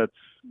think that's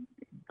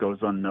goes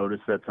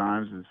unnoticed at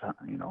times is,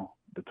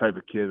 the type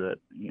of kid that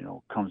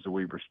comes to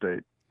Weber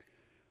State.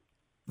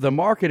 The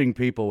marketing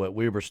people at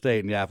Weber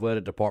State and the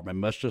athletic department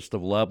must just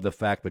have loved the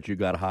fact that you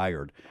got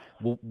hired.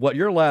 Well, what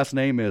your last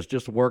name is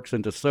just works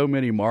into so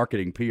many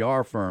marketing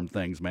PR firm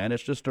things, man.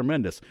 It's just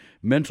tremendous.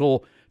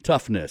 Mental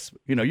toughness.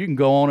 You can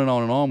go on and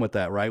on and on with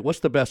that, right?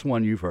 What's the best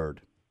one you've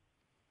heard?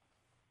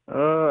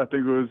 I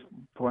think it was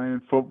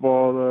playing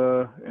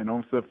football in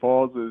Olmsted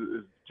Falls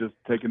is just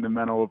taking the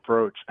mental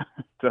approach.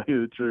 To tell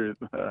you the truth,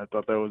 I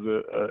thought that was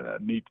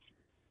a neat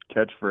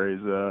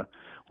catchphrase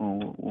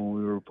when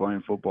we were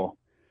playing football.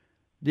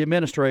 The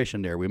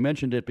administration there, we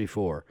mentioned it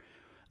before.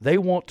 They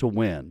want to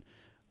win.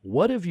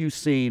 What have you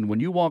seen when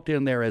you walked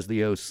in there as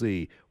the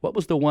OC? What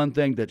was the one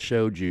thing that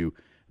showed you,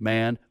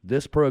 man,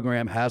 this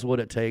program has what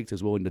it takes,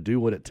 is willing to do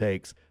what it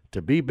takes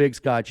to be Big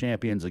Sky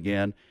champions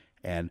again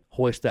and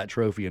hoist that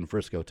trophy in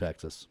Frisco,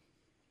 Texas?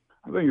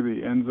 I think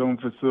the end zone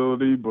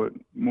facility, but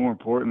more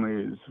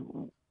importantly is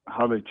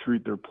how they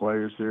treat their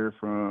players here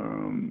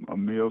from a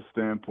meal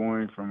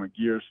standpoint, from a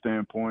gear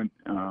standpoint,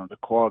 the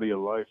quality of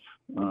life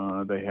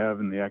they have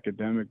in the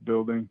academic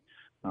building,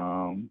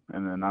 and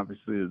then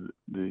obviously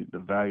the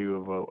value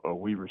of a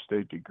Weber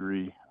State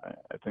degree.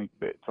 I think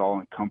that it's all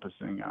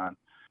encompassing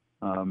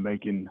on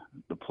making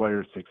the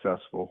players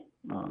successful,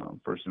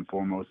 first and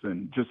foremost,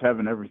 and just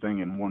having everything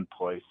in one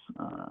place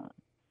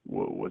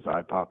was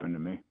eye-popping to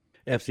me.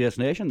 FCS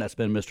Nation, that's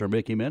been Mr.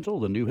 Mickey Mental,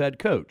 the new head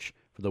coach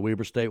for the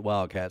Weber State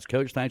Wildcats.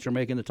 Coach, thanks for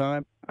making the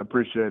time. I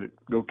appreciate it.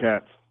 Go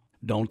Cats.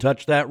 Don't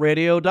touch that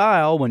radio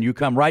dial. When you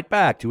come right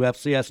back to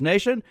FCS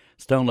Nation,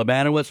 Stone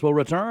Labanowitz will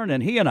return,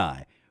 and he and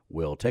I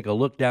will take a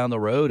look down the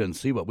road and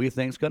see what we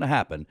think is going to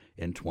happen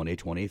in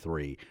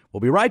 2023. We'll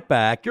be right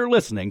back. You're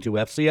listening to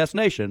FCS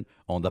Nation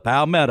on the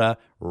Palmetto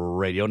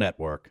Radio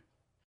Network.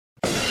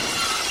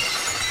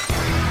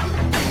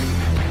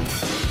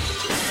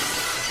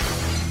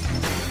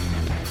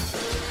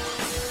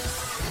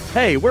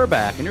 Hey, we're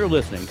back, and you're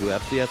listening to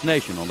FCS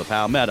Nation on the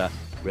Palmetto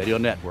Radio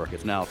Network.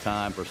 It's now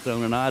time for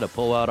Stone and I to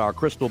pull out our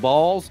crystal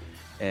balls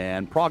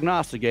and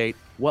prognosticate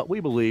what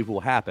we believe will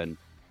happen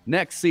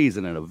next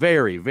season in a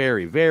very,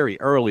 very, very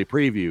early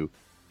preview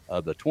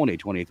of the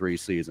 2023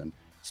 season.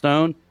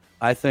 Stone,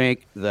 I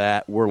think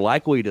that we're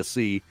likely to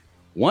see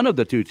one of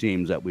the two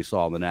teams that we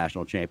saw in the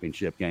national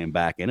championship game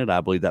back in it. I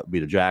believe that would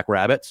be the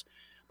Jackrabbits.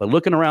 But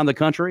looking around the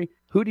country,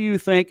 who do you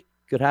think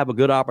could have a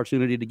good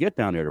opportunity to get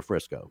down there to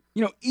Frisco?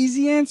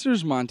 Easy answer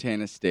is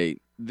Montana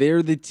State.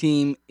 They're the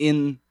team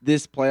in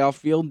this playoff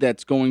field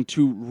that's going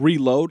to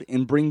reload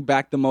and bring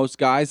back the most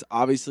guys,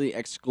 obviously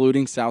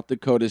excluding South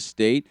Dakota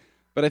State.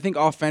 But I think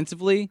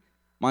offensively,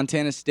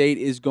 Montana State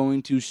is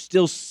going to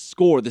still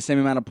score the same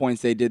amount of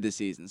points they did this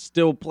season,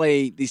 still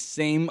play the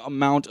same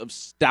amount of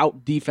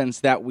stout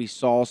defense that we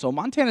saw. So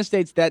Montana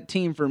State's that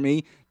team for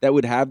me that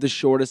would have the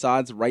shortest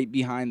odds right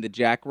behind the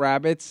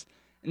Jackrabbits.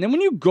 And then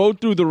when you go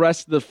through the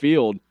rest of the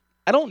field,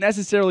 I don't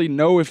necessarily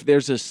know if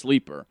there's a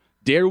sleeper.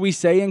 Dare we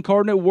say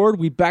Incarnate Word?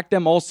 We backed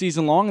them all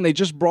season long, and they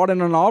just brought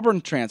in an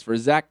Auburn transfer,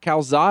 Zach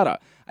Calzada.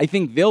 I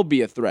think they'll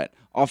be a threat.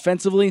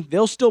 Offensively,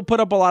 they'll still put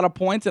up a lot of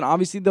points, and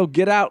obviously they'll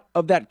get out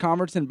of that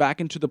conference and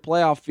back into the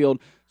playoff field.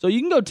 So you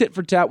can go tit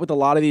for tat with a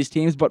lot of these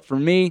teams, but for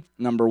me,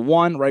 number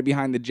one, right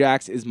behind the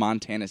Jacks, is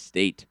Montana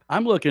State.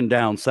 I'm looking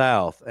down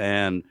south,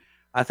 and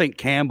I think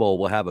Campbell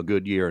will have a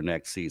good year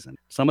next season.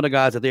 Some of the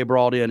guys that they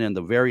brought in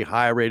the very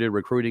high-rated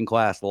recruiting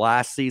class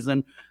last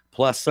season,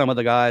 plus some of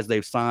the guys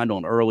they've signed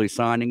on early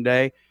signing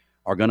day,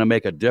 are going to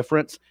make a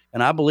difference.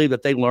 And I believe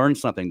that they learned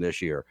something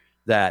this year,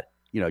 that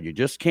you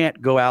just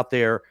can't go out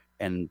there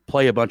and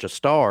play a bunch of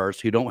stars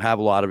who don't have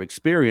a lot of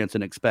experience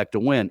and expect to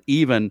win,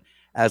 even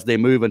as they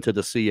move into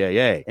the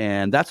CAA.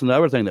 And that's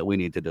another thing that we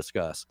need to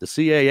discuss. The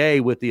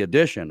CAA, with the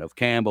addition of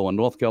Campbell and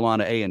North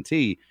Carolina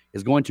A&T,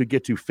 is going to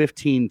get to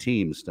 15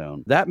 teams,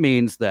 Stone. That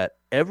means that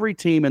every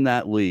team in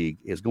that league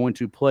is going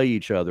to play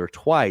each other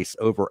twice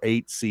over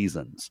 8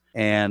 seasons.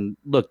 And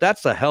look,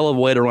 that's a hell of a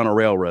way to run a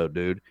railroad,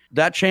 dude.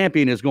 That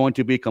champion is going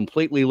to be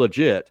completely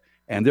legit,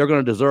 and they're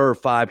going to deserve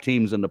 5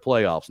 teams in the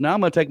playoffs. Now I'm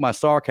going to take my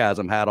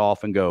sarcasm hat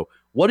off and go,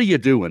 what are you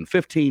doing?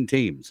 15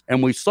 teams.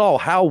 And we saw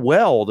how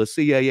well the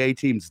CAA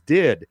teams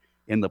did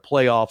in the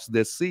playoffs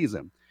this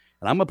season.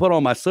 And I'm going to put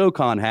on my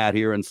SoCon hat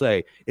here and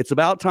say it's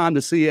about time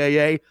the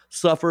CAA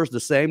suffers the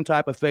same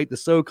type of fate the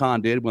SoCon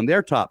did when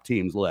their top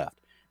teams left.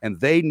 And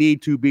they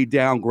need to be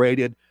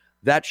downgraded.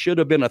 That should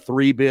have been a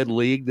 3-bid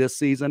league this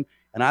season.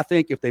 And I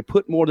think if they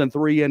put more than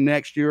 3 in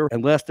next year,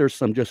 unless there's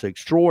some just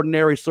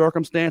extraordinary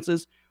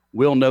circumstances,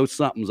 we'll know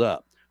something's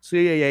up.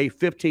 CAA,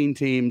 15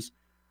 teams,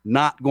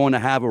 not going to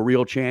have a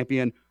real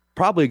champion.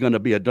 Probably going to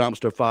be a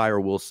dumpster fire,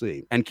 we'll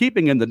see. And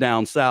keeping in the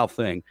down south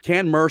thing,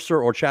 can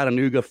Mercer or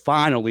Chattanooga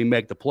finally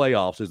make the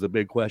playoffs is the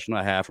big question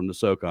I have from the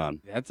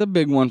SoCon. That's a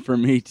big one for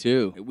me,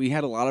 too. We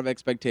had a lot of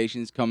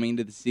expectations coming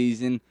into the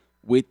season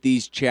with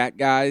these Chat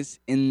guys,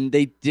 and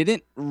they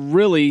didn't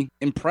really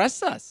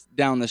impress us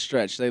down the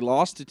stretch. They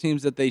lost to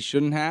teams that they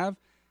shouldn't have,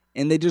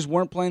 and they just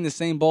weren't playing the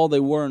same ball they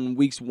were in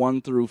weeks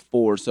 1 through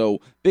 4. So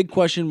big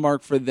question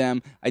mark for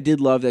them. I did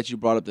love that you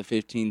brought up the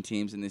 15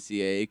 teams in the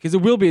CAA because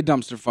it will be a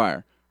dumpster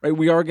fire. right?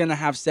 We are going to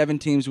have 7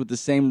 teams with the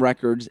same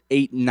records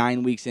 8 and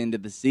 9 weeks into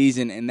the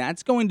season, and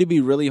that's going to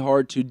be really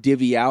hard to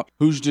divvy out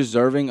who's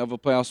deserving of a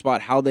playoff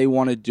spot, how they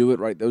want to do it,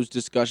 right? Those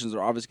discussions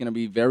are obviously going to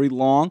be very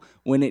long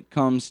when it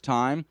comes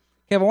time.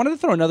 Kev, I wanted to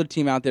throw another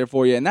team out there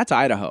for you, and that's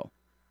Idaho,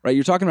 right?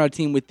 You're talking about a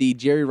team with the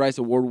Jerry Rice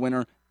Award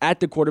winner at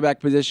the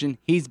quarterback position.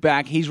 He's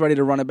back. He's ready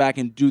to run it back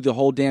and do the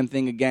whole damn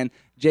thing again.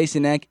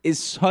 Jason Eck is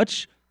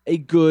such a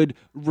good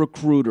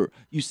recruiter.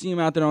 You see him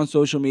out there on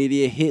social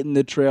media hitting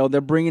the trail. They're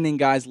bringing in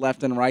guys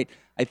left and right.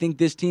 I think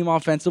this team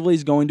offensively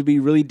is going to be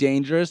really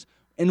dangerous.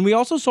 And we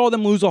also saw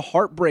them lose a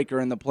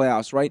heartbreaker in the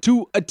playoffs, right?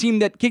 To a team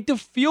that kicked a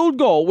field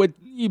goal with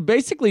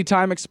basically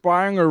time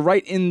expiring or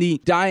right in the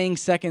dying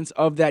seconds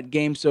of that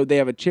game. So they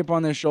have a chip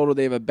on their shoulder.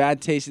 They have a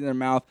bad taste in their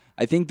mouth.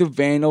 I think the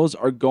Vandals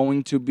are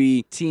going to be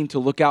a team to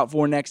look out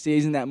for next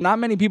season that not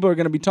many people are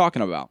going to be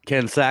talking about.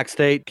 Can Sac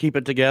State keep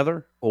it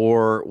together?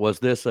 Or was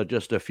this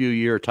just a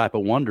few-year type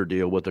of wonder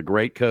deal with a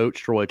great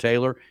coach, Troy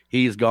Taylor?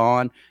 He's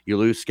gone. You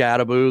lose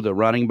Scatteraboo, the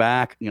running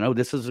back.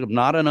 This is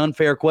not an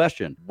unfair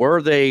question.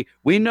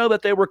 We know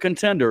that they were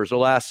contenders the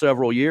last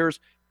several years.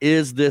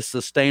 Is this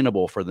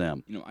sustainable for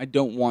them? I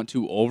don't want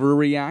to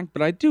overreact,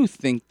 but I do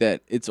think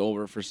that it's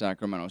over for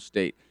Sacramento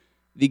State.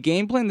 The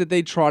game plan that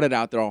they trotted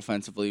out there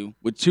offensively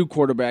with 2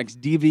 quarterbacks,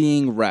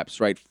 DVing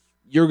reps, right?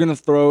 You're going to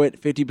throw it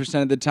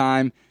 50% of the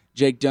time,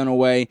 Jake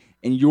Dunaway,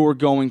 and you're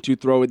going to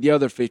throw it the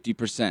other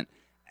 50%.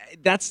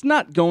 That's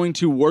not going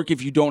to work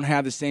if you don't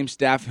have the same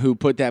staff who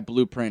put that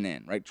blueprint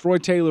in, right? Troy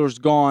Taylor's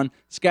gone.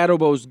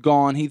 Scatteraboo's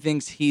gone. He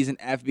thinks he's an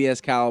FBS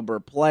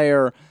caliber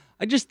player.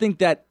 I just think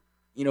that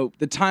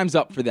the time's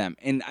up for them.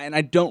 And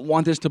I don't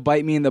want this to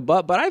bite me in the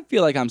butt, but I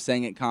feel like I'm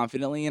saying it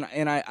confidently,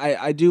 and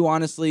I do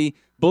honestly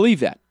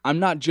believe that. I'm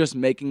not just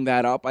making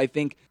that up. I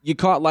think you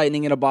caught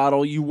lightning in a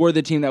bottle. You were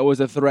the team that was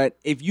a threat.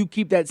 If you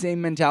keep that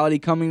same mentality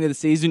coming to the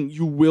season,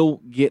 you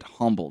will get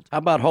humbled. How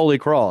about Holy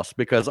Cross?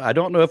 Because I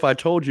don't know if I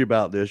told you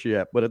about this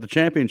yet, but at the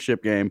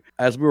championship game,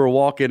 as we were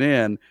walking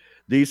in,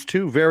 these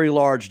 2 very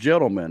large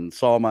gentlemen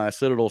saw my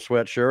Citadel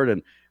sweatshirt,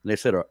 and they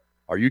said,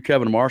 "Are you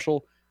Kevin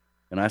Marshall?"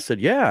 And I said,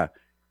 "Yeah."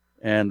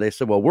 And they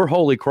said, "Well, we're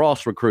Holy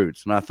Cross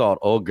recruits." And I thought,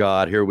 oh,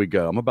 God, here we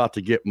go. I'm about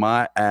to get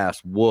my ass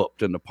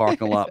whooped in the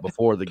parking lot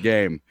before the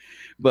game.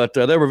 But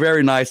they were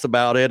very nice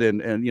about it,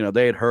 and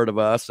they had heard of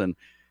us. And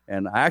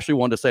I actually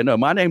wanted to say, no,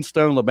 my name's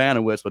Stone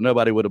Labanowitz, but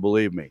nobody would have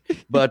believed me.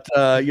 But,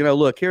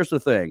 look, here's the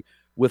thing.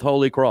 With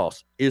Holy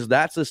Cross, is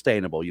that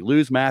sustainable? You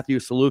lose Matthew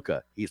Saluka.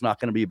 He's not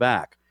going to be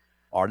back.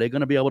 Are they going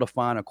to be able to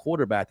find a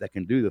quarterback that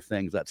can do the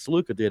things that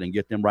Saluka did and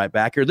get them right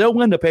back here? They'll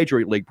win the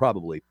Patriot League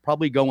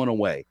probably going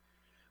away.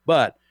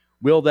 But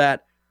will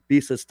that be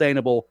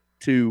sustainable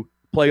to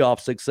playoff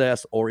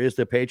success, or is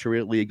the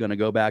Patriot League going to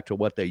go back to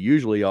what they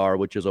usually are,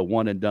 which is a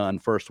one-and-done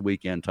first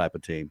weekend type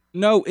of team?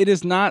 No, it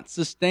is not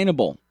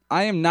sustainable.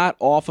 I am not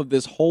off of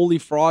this holy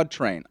fraud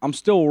train. I'm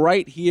still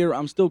right here.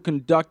 I'm still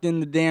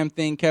conducting the damn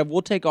thing, Kev.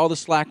 We'll take all the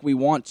slack we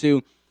want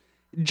to.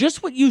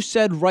 Just what you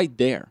said right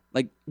there.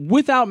 Like,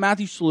 without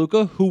Matthew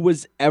Saluka, who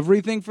was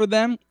everything for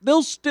them,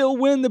 they'll still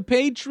win the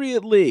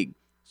Patriot League.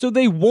 So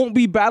they won't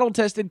be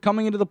battle-tested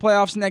coming into the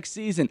playoffs next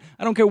season.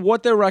 I don't care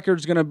what their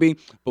record's going to be,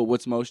 but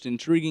what's most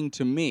intriguing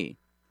to me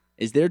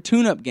is their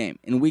tune-up game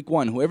in Week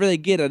 1, whoever they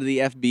get out of the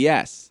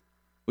FBS,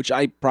 which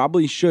I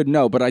probably should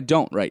know, but I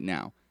don't right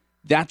now.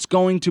 That's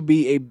going to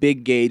be a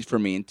big gauge for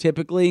me. And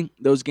typically,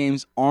 those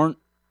games aren't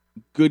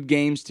good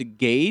games to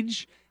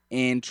gauge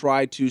and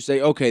try to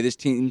say, okay, this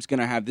team's going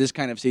to have this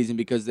kind of season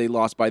because they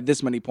lost by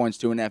this many points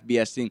to an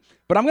FBS team.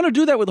 But I'm going to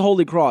do that with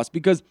Holy Cross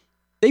because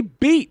they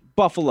beat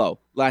Buffalo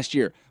last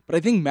year. But I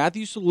think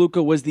Matthew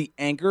Saluka was the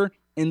anchor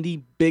and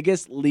the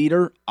biggest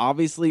leader,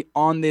 obviously,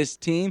 on this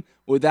team.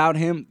 Without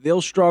him,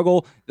 they'll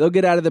struggle. They'll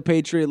get out of the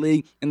Patriot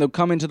League, and they'll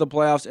come into the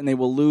playoffs, and they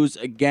will lose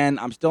again.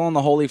 I'm still on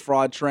the holy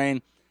fraud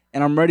train,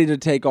 and I'm ready to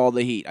take all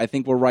the heat. I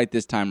think we're right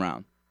this time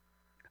around.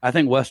 I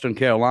think Western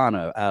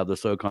Carolina out of the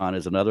SoCon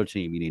is another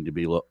team you need to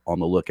be on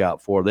the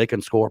lookout for. They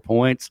can score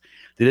points.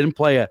 They didn't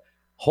play a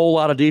whole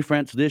lot of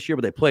defense this year,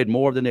 but they played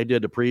more than they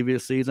did the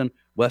previous season.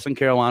 Western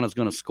Carolina is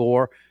going to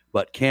score,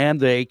 but can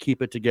they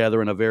keep it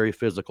together in a very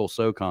physical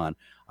SoCon?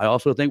 I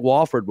also think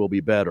Wofford will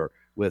be better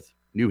with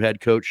new head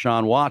coach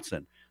Sean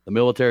Watson. The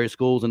military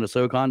schools in the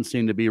SoCon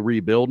seem to be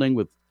rebuilding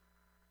with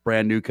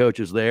brand new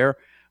coaches there,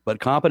 but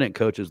competent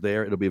coaches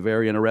there. It'll be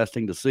very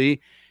interesting to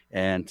see.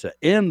 And to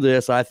end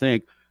this, I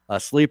think a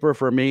sleeper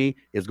for me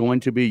is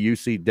going to be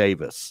UC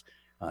Davis.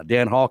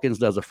 Dan Hawkins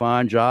does a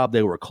fine job.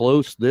 They were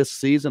close this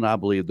season. I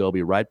believe they'll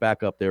be right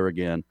back up there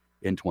again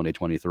in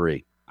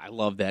 2023. I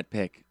love that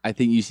pick. I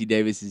think UC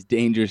Davis is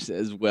dangerous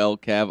as well,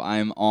 Kev.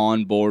 I'm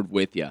on board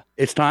with you.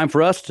 It's time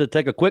for us to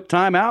take a quick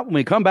time out. When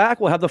we come back,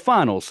 we'll have the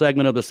final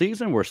segment of the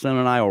season where Stone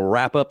and I will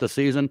wrap up the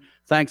season,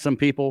 thank some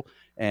people,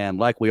 and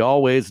like we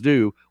always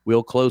do,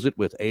 we'll close it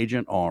with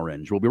Agent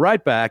Orange. We'll be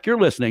right back. You're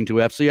listening to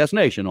FCS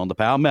Nation on the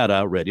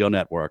Palmetto Radio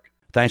Network.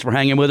 Thanks for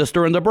hanging with us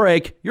during the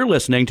break. You're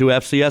listening to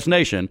FCS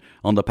Nation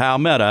on the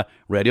Palmetto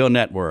Radio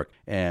Network.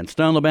 And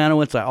Stone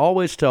Labanowitz, I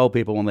always tell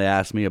people when they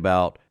ask me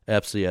about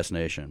FCS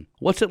Nation,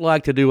 what's it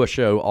like to do a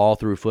show all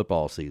through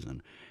football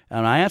season?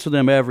 And I answer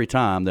them every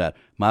time that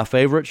my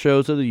favorite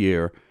shows of the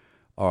year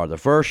are the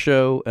first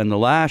show and the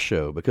last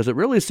show, because it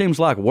really seems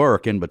like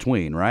work in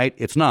between, right?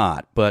 It's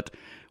not, but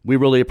we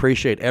really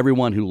appreciate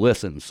everyone who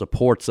listens,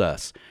 supports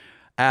us,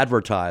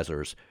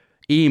 advertisers,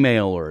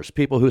 emailers,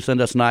 people who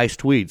send us nice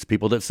tweets,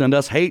 people that send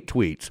us hate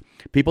tweets,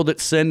 people that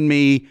send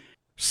me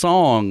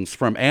songs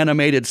from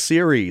animated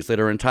series that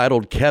are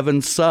entitled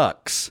Kevin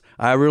Sucks.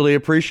 I really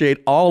appreciate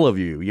all of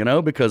you,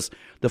 because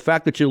the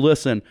fact that you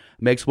listen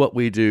makes what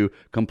we do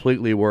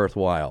completely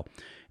worthwhile.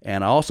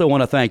 And I also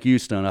want to thank you,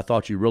 Stone. I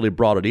thought you really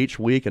brought it each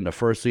week in the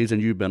first season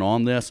you've been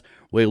on this.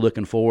 Really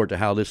looking forward to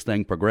how this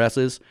thing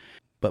progresses.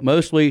 But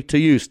mostly to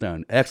you,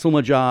 Stone.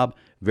 Excellent job.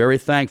 Very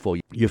thankful.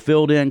 You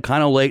filled in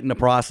kind of late in the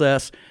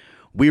process.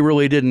 We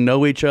really didn't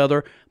know each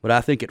other, but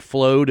I think it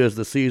flowed as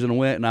the season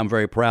went, and I'm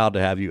very proud to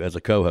have you as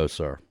a co-host,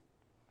 sir.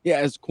 Yeah,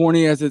 as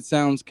corny as it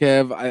sounds,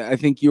 Kev, I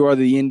think you are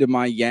the yin to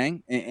my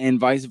yang, and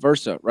vice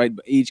versa, right?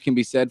 Each can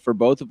be said for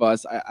both of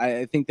us.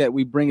 I think that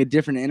we bring a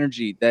different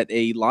energy that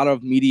a lot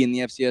of media in the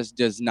FCS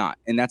does not,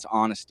 and that's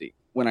honesty.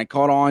 When I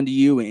caught on to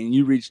you and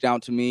you reached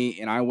out to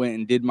me and I went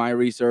and did my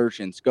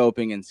research and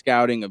scoping and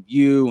scouting of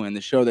you and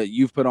the show that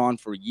you've put on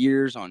for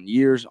years on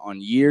years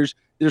on years,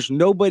 there's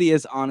nobody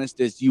as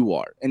honest as you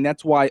are. And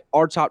that's why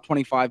our top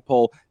 25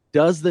 poll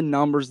does the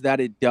numbers that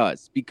it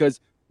does, because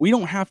we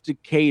don't have to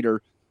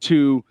cater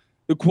to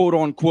the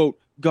quote-unquote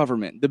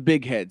government, the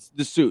big heads,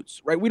 the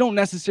suits, right? We don't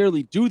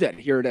necessarily do that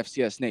here at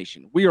FCS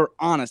Nation. We are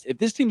honest. If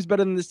this team's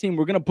better than this team,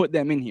 we're going to put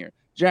them in here.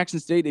 Jackson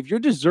State, if you're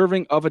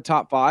deserving of a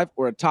top 5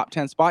 or a top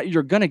 10 spot,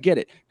 you're going to get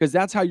it, because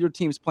that's how your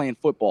team's playing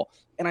football.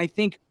 And I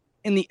think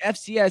in the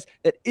FCS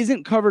that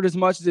isn't covered as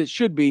much as it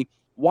should be,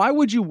 why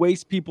would you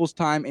waste people's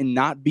time and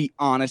not be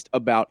honest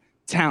about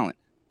talent,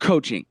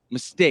 coaching,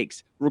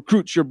 mistakes,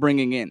 recruits you're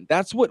bringing in?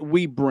 That's what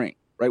we bring,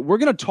 right? We're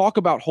going to talk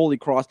about Holy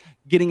Cross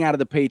getting out of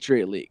the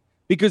Patriot League,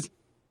 because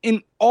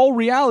in all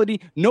reality,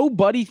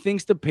 nobody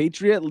thinks the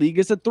Patriot League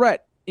is a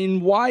threat.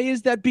 And why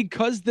is that?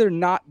 Because they're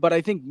not. But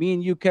I think me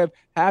and you, Kev,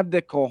 have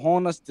the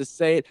cojones to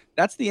say it.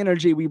 That's the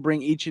energy we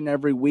bring each and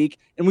every week.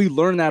 And we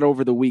learn that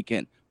over the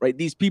weekend, right?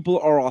 These people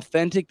are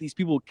authentic. These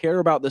people care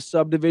about the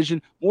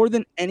subdivision more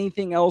than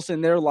anything else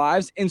in their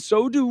lives. And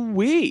so do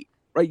we,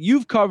 right?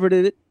 You've covered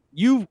it.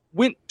 You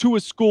went to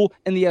a school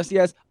in the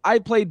FCS. I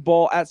played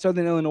ball at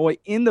Southern Illinois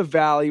in the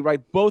Valley,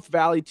 right? Both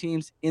Valley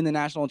teams in the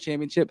national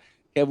championship.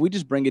 Kev, we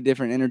just bring a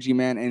different energy,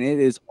 man. And it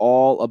is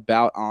all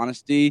about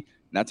honesty.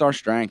 And that's our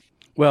strength.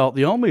 Well,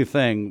 the only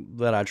thing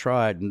that I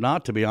tried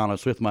not to be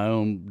honest with my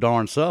own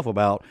darn self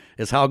about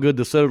is how good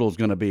the Citadel's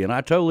going to be. And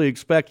I totally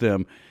expect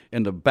them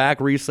in the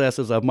back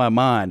recesses of my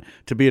mind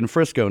to be in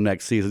Frisco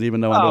next season,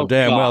 even though I know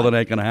damn well that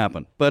ain't going to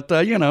happen. But,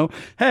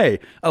 hey,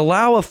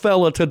 allow a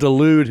fella to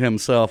delude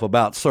himself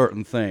about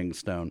certain things,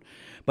 Stone.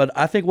 But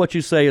I think what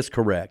you say is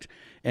correct.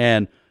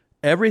 And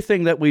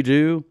everything that we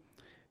do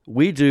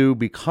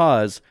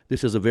because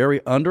this is a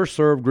very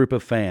underserved group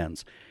of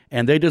fans.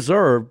 And they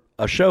deserve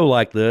a show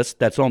like this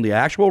that's on the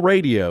actual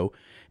radio.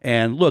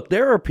 And look,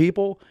 there are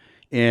people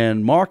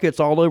in markets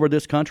all over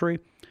this country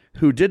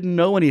who didn't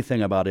know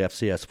anything about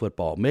FCS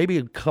football. Maybe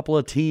a couple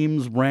of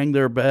teams rang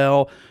their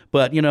bell,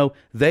 but,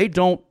 they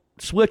don't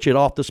switch it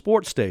off the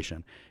sports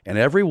station. And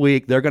every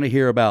week they're going to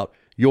hear about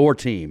your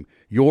team,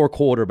 your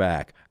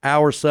quarterback,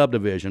 our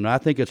subdivision. I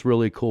think it's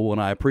really cool,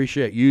 and I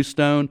appreciate you,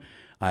 Stone.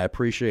 I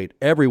appreciate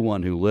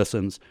everyone who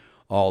listens,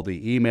 all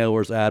the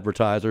emailers,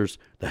 advertisers,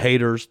 the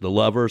haters, the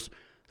lovers.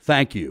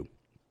 Thank you.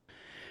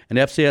 And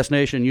FCS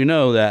Nation, you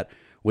know that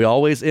we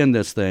always end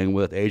this thing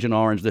with Agent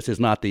Orange, this is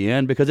not the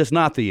end, because it's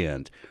not the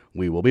end.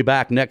 We will be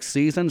back next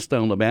season,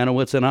 Stone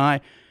Labanowitz and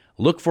I.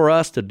 Look for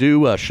us to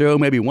do a show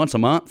maybe once a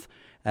month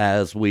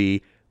as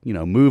we,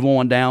 move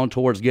on down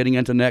towards getting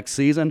into next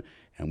season.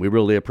 And we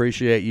really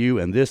appreciate you,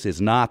 and this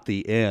is not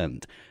the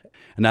end.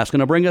 And that's going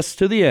to bring us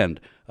to the end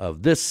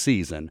of this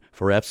season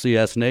for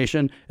FCS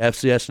Nation.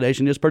 FCS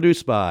Nation is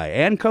produced by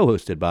and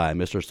co-hosted by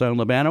Mr. Stone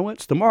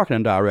Labanowitz. The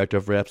marketing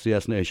director for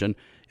FCS Nation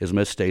is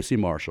Miss Stacy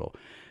Marshall.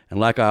 And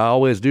like I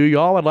always do,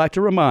 y'all, I'd like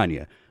to remind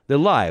you that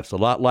life's a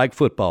lot like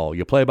football.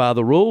 You play by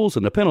the rules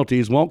and the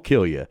penalties won't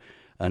kill you.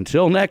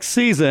 Until next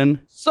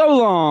season. So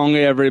long,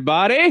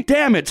 everybody.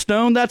 Damn it,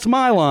 Stone, that's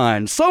my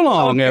line. So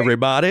long,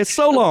 everybody.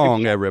 So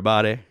long,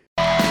 everybody.